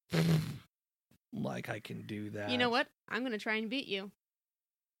 Like I can do that. You know what? I'm gonna try and beat you.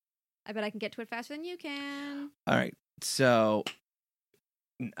 I bet I can get to it faster than you can. All right. So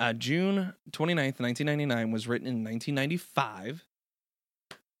June 29th, 1999 was written in 1995.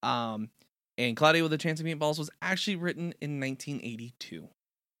 And Cloudy with a Chance of Meatballs was actually written in 1982.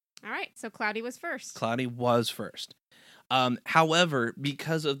 All right, so Cloudy was first. Cloudy was first. However,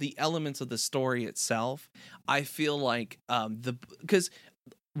 because of the elements of the story itself, I feel like because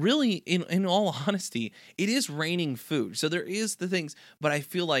really, in all honesty, it is raining food. So there is the things, but I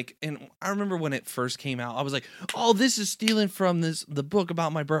feel like, and I remember when it first came out, I was like, oh, this is stealing from the book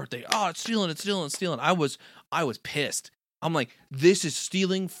about my birthday. Oh, it's stealing. I was pissed. I'm like, this is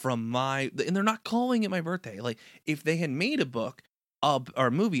stealing from and they're not calling it my birthday. Like, if they had made a book or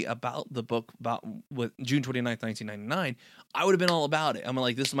a movie about the book with June 29th, 1999, I would have been all about it. I'm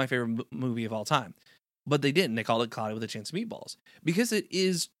like, this is my favorite movie of all time. But they didn't. They called it Cloudy with a Chance of Meatballs because it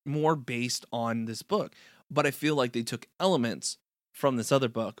is more based on this book. But I feel like they took elements from this other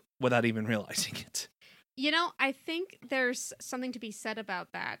book without even realizing it. You know, I think there's something to be said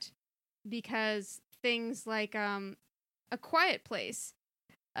about that because things like A Quiet Place.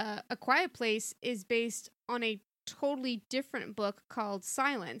 A Quiet Place is based on a totally different book called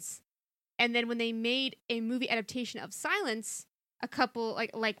Silence. And then when they made a movie adaptation of Silence, a couple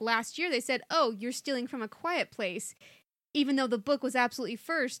like last year, they said, "Oh, you're stealing from A Quiet Place," even though the book was absolutely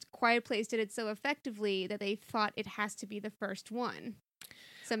first. Quiet Place did it so effectively that they thought it has to be the first one.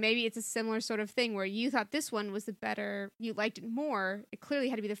 So maybe it's a similar sort of thing where you thought this one was the better, you liked it more. It clearly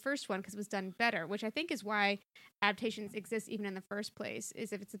had to be the first one because it was done better, which I think is why adaptations exist even in the first place.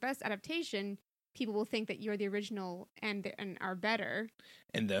 Is if it's the best adaptation, people will think that you're the original and are better,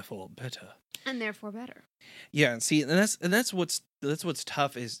 and therefore better. Yeah, and see, and that's what's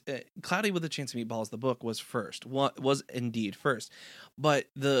tough is Cloudy with a Chance of Meatballs. The book was first, was indeed first, but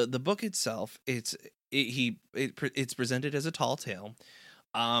the book itself, it's presented as a tall tale.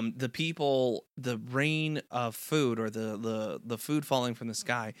 The rain of food or the food falling from the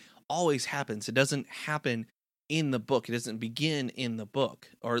sky always happens. It doesn't happen in the book. It doesn't begin in the book,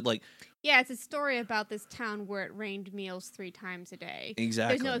 or like Yeah, it's a story about this town where it rained meals 3 times a day.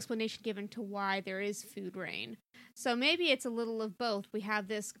 Exactly. There's no explanation given to why there is food rain. So maybe it's a little of both. We have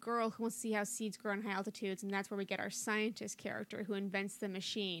this girl who wants to see how seeds grow in high altitudes, and that's where we get our scientist character who invents the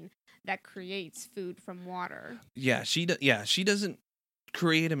machine that creates food from water. Yeah, she doesn't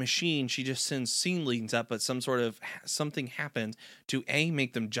create a machine. She just sends seedlings up, but something happens to A,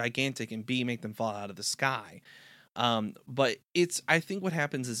 make them gigantic, and B, make them fall out of the sky. But I think what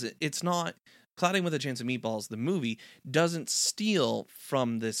happens is it's not Clouding with a Chance of Meatballs. The movie doesn't steal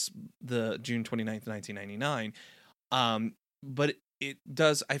from the June 29th, 1999. But it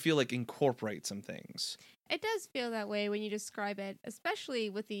does, I feel like, incorporate some things. It does feel that way when you describe it, especially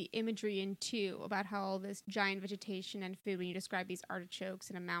with the imagery in 2 about how all this giant vegetation and food, when you describe these artichokes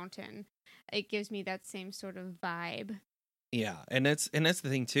in a mountain, it gives me that same sort of vibe. Yeah, and that's the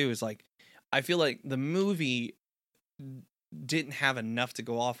thing too, is like, I feel like the movie didn't have enough to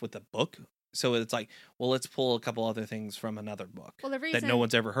go off with the book. So it's like, well, let's pull a couple other things from another book that no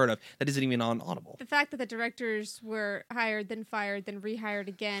one's ever heard of, that isn't even on Audible. The fact that the directors were hired, then fired, then rehired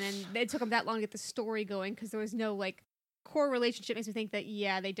again, and it took them that long to get the story going because there was no like core relationship makes me think that,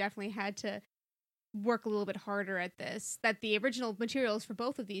 yeah, they definitely had to work a little bit harder at this. That the original materials for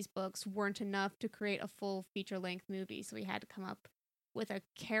both of these books weren't enough to create a full feature-length movie, so we had to come up with a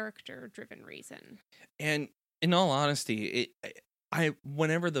character-driven reason. And in all honesty,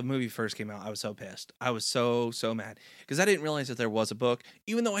 whenever the movie first came out, I was so pissed. I was so mad because I didn't realize that there was a book,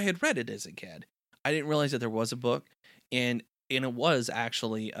 even though I had read it as a kid. I didn't realize that there was a book, and it was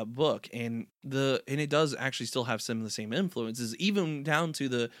actually a book, and it does actually still have some of the same influences, even down to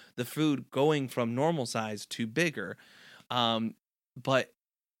the food going from normal size to bigger. But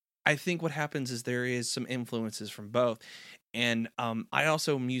I think what happens is there is some influences from both. And I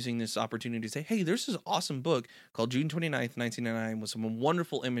also am using this opportunity to say, hey, there's this awesome book called June 29th, 1999 with some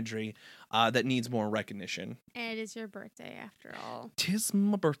wonderful imagery that needs more recognition. And it is your birthday, after all. 'Tis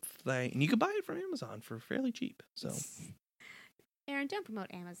my birthday. And you can buy it from Amazon for fairly cheap. So, Aaron, don't promote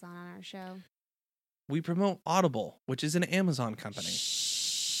Amazon on our show. We promote Audible, which is an Amazon company.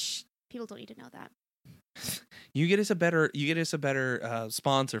 Shh. People don't need to know that. You get us a better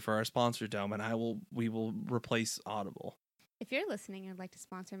sponsor for our sponsor dome, and we will replace Audible. If you're listening and would like to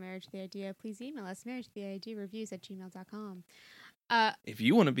sponsor Marriage to the Idea, please email us marriagetotheidea@gmail.com. If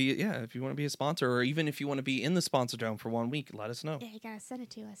you want to be a sponsor, or even if you want to be in the sponsor dome for 1 week, let us know. Yeah, you gotta send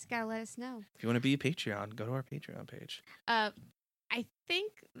it to us. You gotta let us know. If you want to be a Patreon, go to our Patreon page. I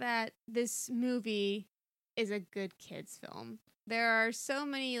think that this movie is a good kids film. There are so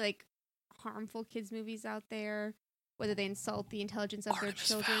many like harmful kids movies out there, whether they insult the intelligence of their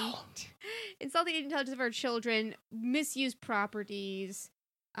children, misuse properties,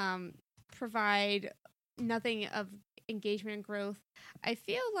 provide nothing of engagement and growth. I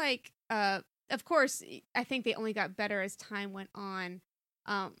feel like, of course, I think they only got better as time went on.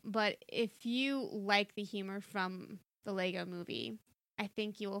 But if you like the humor from the Lego Movie, I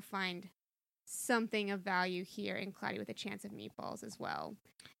think you will find something of value here in Cloudy with a Chance of Meatballs as well.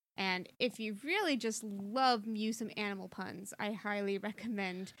 And if you really just love some animal puns, I highly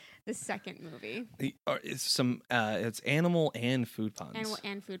recommend the second movie. It's animal and food puns. Animal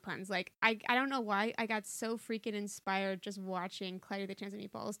and food puns. Like, I don't know why I got so freaking inspired just watching Cloudy with a Chance of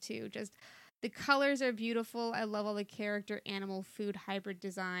Meatballs too. Just the colors are beautiful. I love all the character animal food hybrid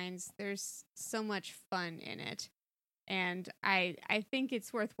designs. There's so much fun in it. And I think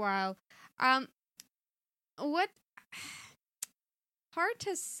it's worthwhile. Hard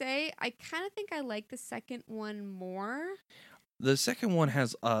to say. I kind of think I like the second one more. The second one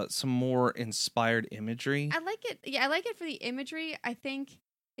has some more inspired imagery. I like it. Yeah, I like it for the imagery. I think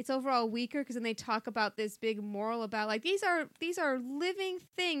it's overall weaker because then they talk about this big moral about like these are living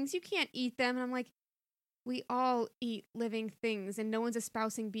things. You can't eat them. And I'm like, we all eat living things, and no one's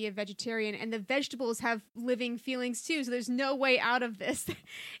espousing be a vegetarian, and the vegetables have living feelings too, so there's no way out of this.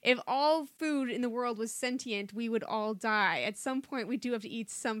 If all food in the world was sentient, we would all die. At some point, we do have to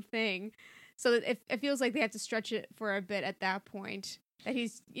eat something. So it feels like they have to stretch it for a bit at that point. That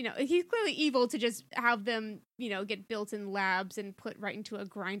he's clearly evil to just have them, get built in labs and put right into a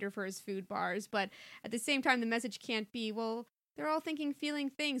grinder for his food bars. But at the same time, the message can't be, well, they're all feeling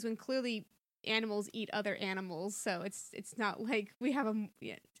things when clearly animals eat other animals, so it's not like we have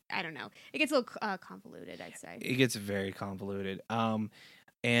I don't know. It gets a little convoluted, I'd say. It gets very convoluted.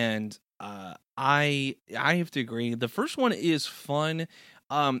 And I have to agree. The first one is fun.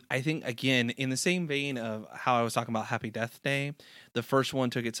 I think, again, in the same vein of how I was talking about Happy Death Day, the first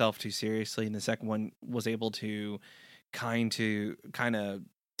one took itself too seriously, and the second one was able to kind of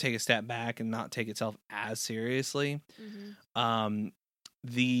take a step back and not take itself as seriously. Mm-hmm.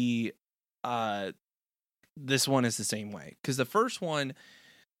 this one is the same way, because the first one,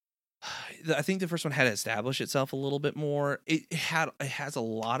 I think the first one had to establish itself a little bit more. It has a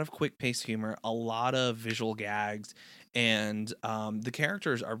lot of quick paced humor, a lot of visual gags, and the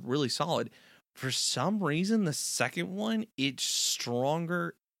characters are really solid. For some reason, the second one, it's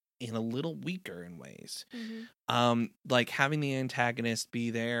stronger and a little weaker in ways. Mm-hmm. Like having the antagonist be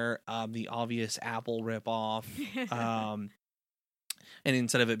there, the obvious Apple ripoff. And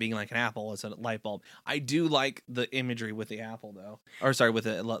instead of it being like an apple, it's a light bulb. I do like the imagery with the apple, though. Or sorry, with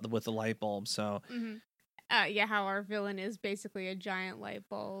the light bulb. So, Mm-hmm. Yeah, how our villain is basically a giant light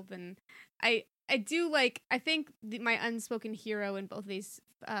bulb, and I do like. I think my unspoken hero in both of these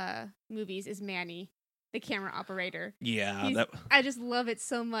movies is Manny, the camera operator. yeah, I just love it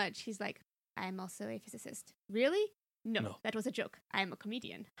so much. He's like, I'm also a physicist. Really? No, that was a joke. I am a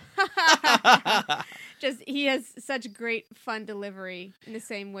comedian. Just, he has such great fun delivery in the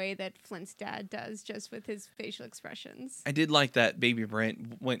same way that Flint's dad does, just with his facial expressions. I did like that Baby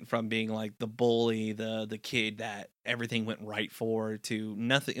Brent went from being like the bully, the kid that everything went right for, to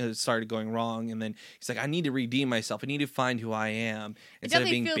nothing started going wrong, and then he's like, I need to redeem myself. I need to find who I am, instead of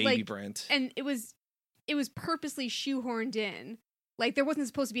being Baby like, Brent. And it was purposely shoehorned in. Like, there wasn't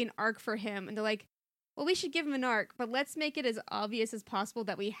supposed to be an arc for him, and they're like, well, we should give him an arc, but let's make it as obvious as possible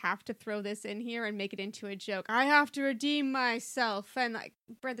that we have to throw this in here and make it into a joke. I have to redeem myself. And, like,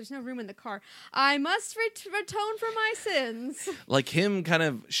 Brent, there's no room in the car. I must atone for my sins. Like him kind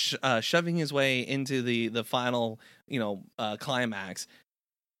of shoving his way into the final, climax.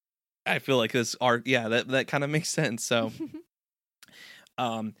 I feel like this arc, yeah, that kind of makes sense. So,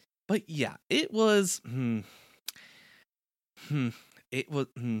 but yeah, it was,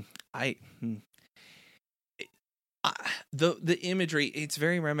 the imagery, it's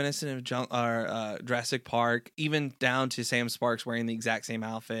very reminiscent of Jurassic Park, even down to Sam Sparks wearing the exact same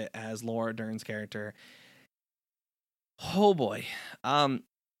outfit as Laura Dern's character. Oh boy.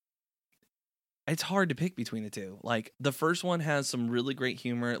 It's hard to pick between the two. Like, the first one has some really great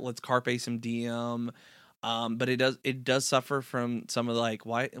humor. Let's carpe some diem. But it does suffer from some of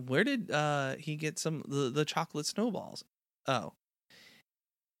where did he get some the chocolate snowballs? Oh.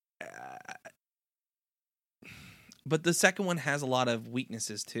 But the second one has a lot of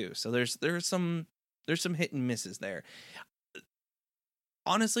weaknesses too. So there's some hit and misses there.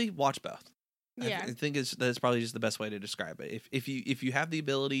 Honestly, watch both. Yeah. I think that's probably just the best way to describe it. If you have the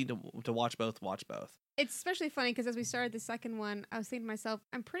ability to watch both, watch both. It's especially funny because as we started the second one, I was thinking to myself,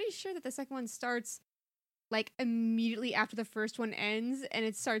 I'm pretty sure that the second one starts like immediately after the first one ends, and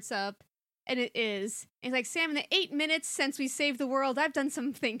it starts up. And it is. It's like, Sam, in the 8 minutes since we saved the world, I've done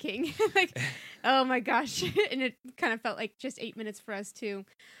some thinking. Like, oh my gosh. And it kind of felt like just 8 minutes for us, too.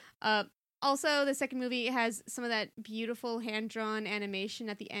 Also, the second movie has some of that beautiful hand-drawn animation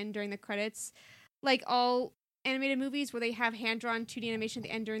at the end during the credits. Like all animated movies where they have hand-drawn 2D animation at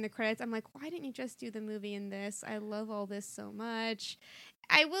the end during the credits. I'm like, why didn't you just do the movie in this? I love all this so much.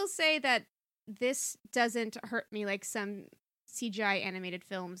 I will say that this doesn't hurt me like some CGI animated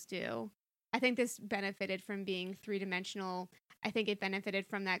films do. I think this benefited from being three-dimensional. I think it benefited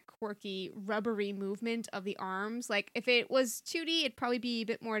from that quirky, rubbery movement of the arms. Like, if it was 2D, it'd probably be a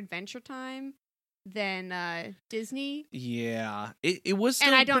bit more Adventure Time than Disney. Yeah, it was still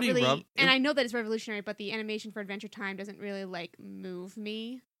and I don't pretty really, and I know that it's revolutionary, but the animation for Adventure Time doesn't really like move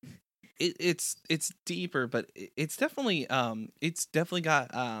me. It's deeper, but it's definitely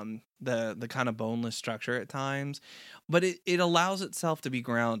got the kind of boneless structure at times, but it allows itself to be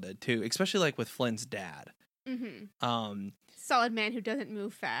grounded too, especially like with Flint's dad. Mm-hmm. Solid man who doesn't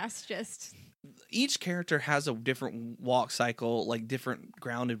move fast. Just each character has a different walk cycle, like different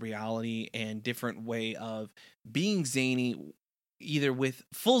grounded reality and different way of being zany, either with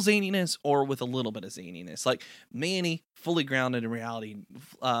full zaniness or with a little bit of zaniness. Like Manny, fully grounded in reality.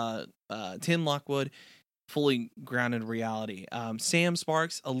 Tim Lockwood, fully grounded in reality. Sam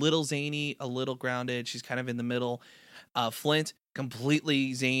Sparks, a little zany, a little grounded. She's kind of in the middle. Flint,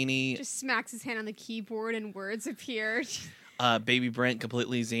 completely zany. Just smacks his hand on the keyboard and words appear. Baby Brent,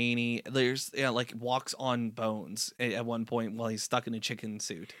 completely zany. There's like walks on bones at one point while he's stuck in a chicken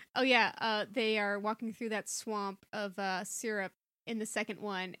suit. Oh yeah, they are walking through that swamp of syrup in the second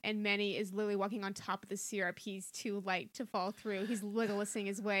one, and Manny is literally walking on top of the syrup. He's too light to fall through. He's Legolasing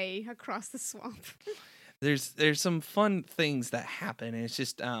his way across the swamp. There's some fun things that happen, and it's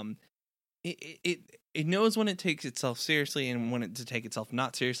just it knows when it takes itself seriously and when to take itself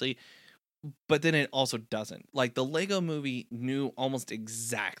not seriously, but then it also doesn't. Like the Lego movie knew almost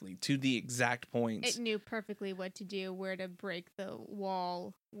exactly to the exact points. It knew perfectly what to do, where to break the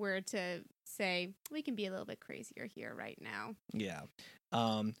wall, where to say we can be a little bit crazier here right now. Yeah.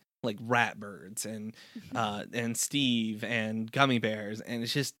 like Ratbirds and Steve and Gummy Bears, and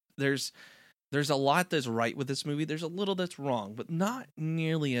it's just there's a lot that's right with this movie. There's a little that's wrong, but not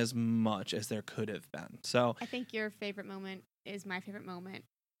nearly as much as there could have been. So I think your favorite moment is my favorite moment,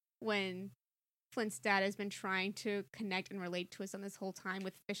 when Flint's dad has been trying to connect and relate to his son this whole time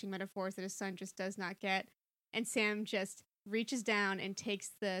with fishing metaphors that his son just does not get, and Sam just reaches down and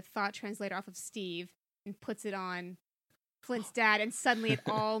takes the thought translator off of Steve and puts it on Flint's dad, and suddenly it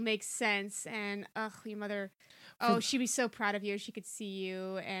all makes sense. And your mother, she'd be so proud of you if she could see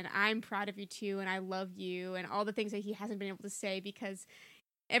you, and I'm proud of you too, and I love you, and all the things that he hasn't been able to say, because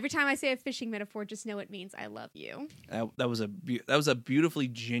every time I say a fishing metaphor, just know it means I love you. That was a beautifully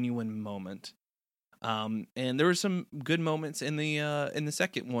genuine moment. And there were some good moments in the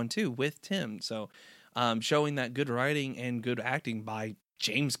second one too with Tim. So showing that good writing and good acting by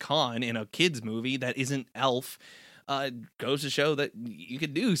James Caan in a kids movie that isn't Elf goes to show that you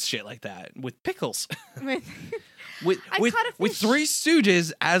could do shit like that with Pickles. with Three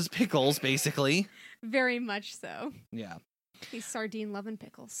Stooges as Pickles, basically. Very much so. Yeah. He's sardine loving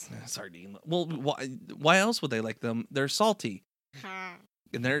Pickles. Sardine. Well, why else would they like them? They're salty.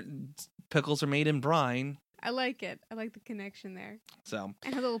 And their pickles are made in brine. I like it. I like the connection there. So.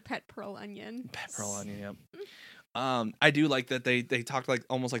 And a little pet pearl onion. Pet pearl onion, yep. I do like that they talk like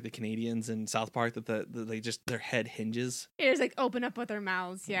almost like the Canadians in South Park, that they just their head hinges. It is like open up with their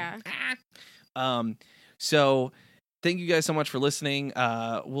mouths, yeah. So thank you guys so much for listening.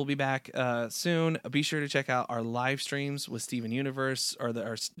 We'll be back soon. Be sure to check out our live streams with Steven Universe, or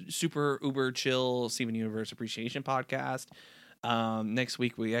our super uber chill Steven Universe appreciation podcast. Next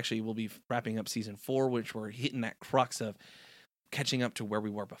week we actually will be wrapping up season 4, which we're hitting that crux of catching up to where we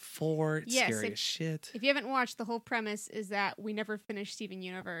were before. It's scary as shit. If you haven't watched, the whole premise is that we never finished Steven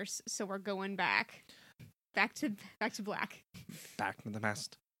Universe, so we're going back to black. Back to the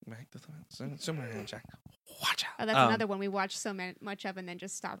past. Jack. Watch out. Oh, that's another one we watched so much of and then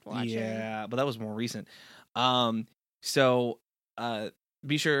just stopped watching. Yeah, but that was more recent. So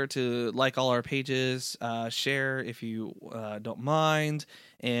be sure to like all our pages, share if you don't mind,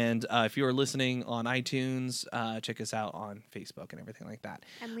 and if you are listening on iTunes, check us out on Facebook and everything like that.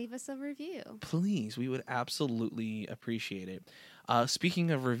 And leave us a review. Please, we would absolutely appreciate it.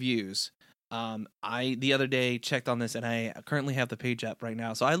 Speaking of reviews, I the other day checked on this, and I currently have the page up right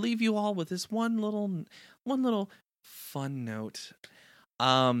now. So I leave you all with this one little fun note.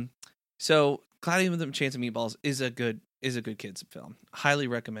 So Cloudy with a Chance of Meatballs is a good kids film. Highly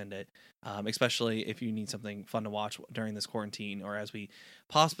recommend it, especially if you need something fun to watch during this quarantine, or as we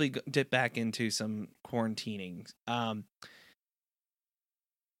possibly dip back into some quarantining.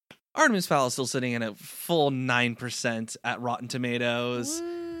 Artemis Fowl is still sitting at a full 9% at Rotten Tomatoes.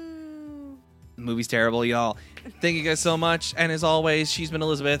 Woo. The movie's terrible, y'all. Thank you guys so much. And as always, she's been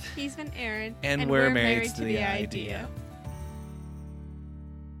Elizabeth. He's been Aaron. And we're married to the idea.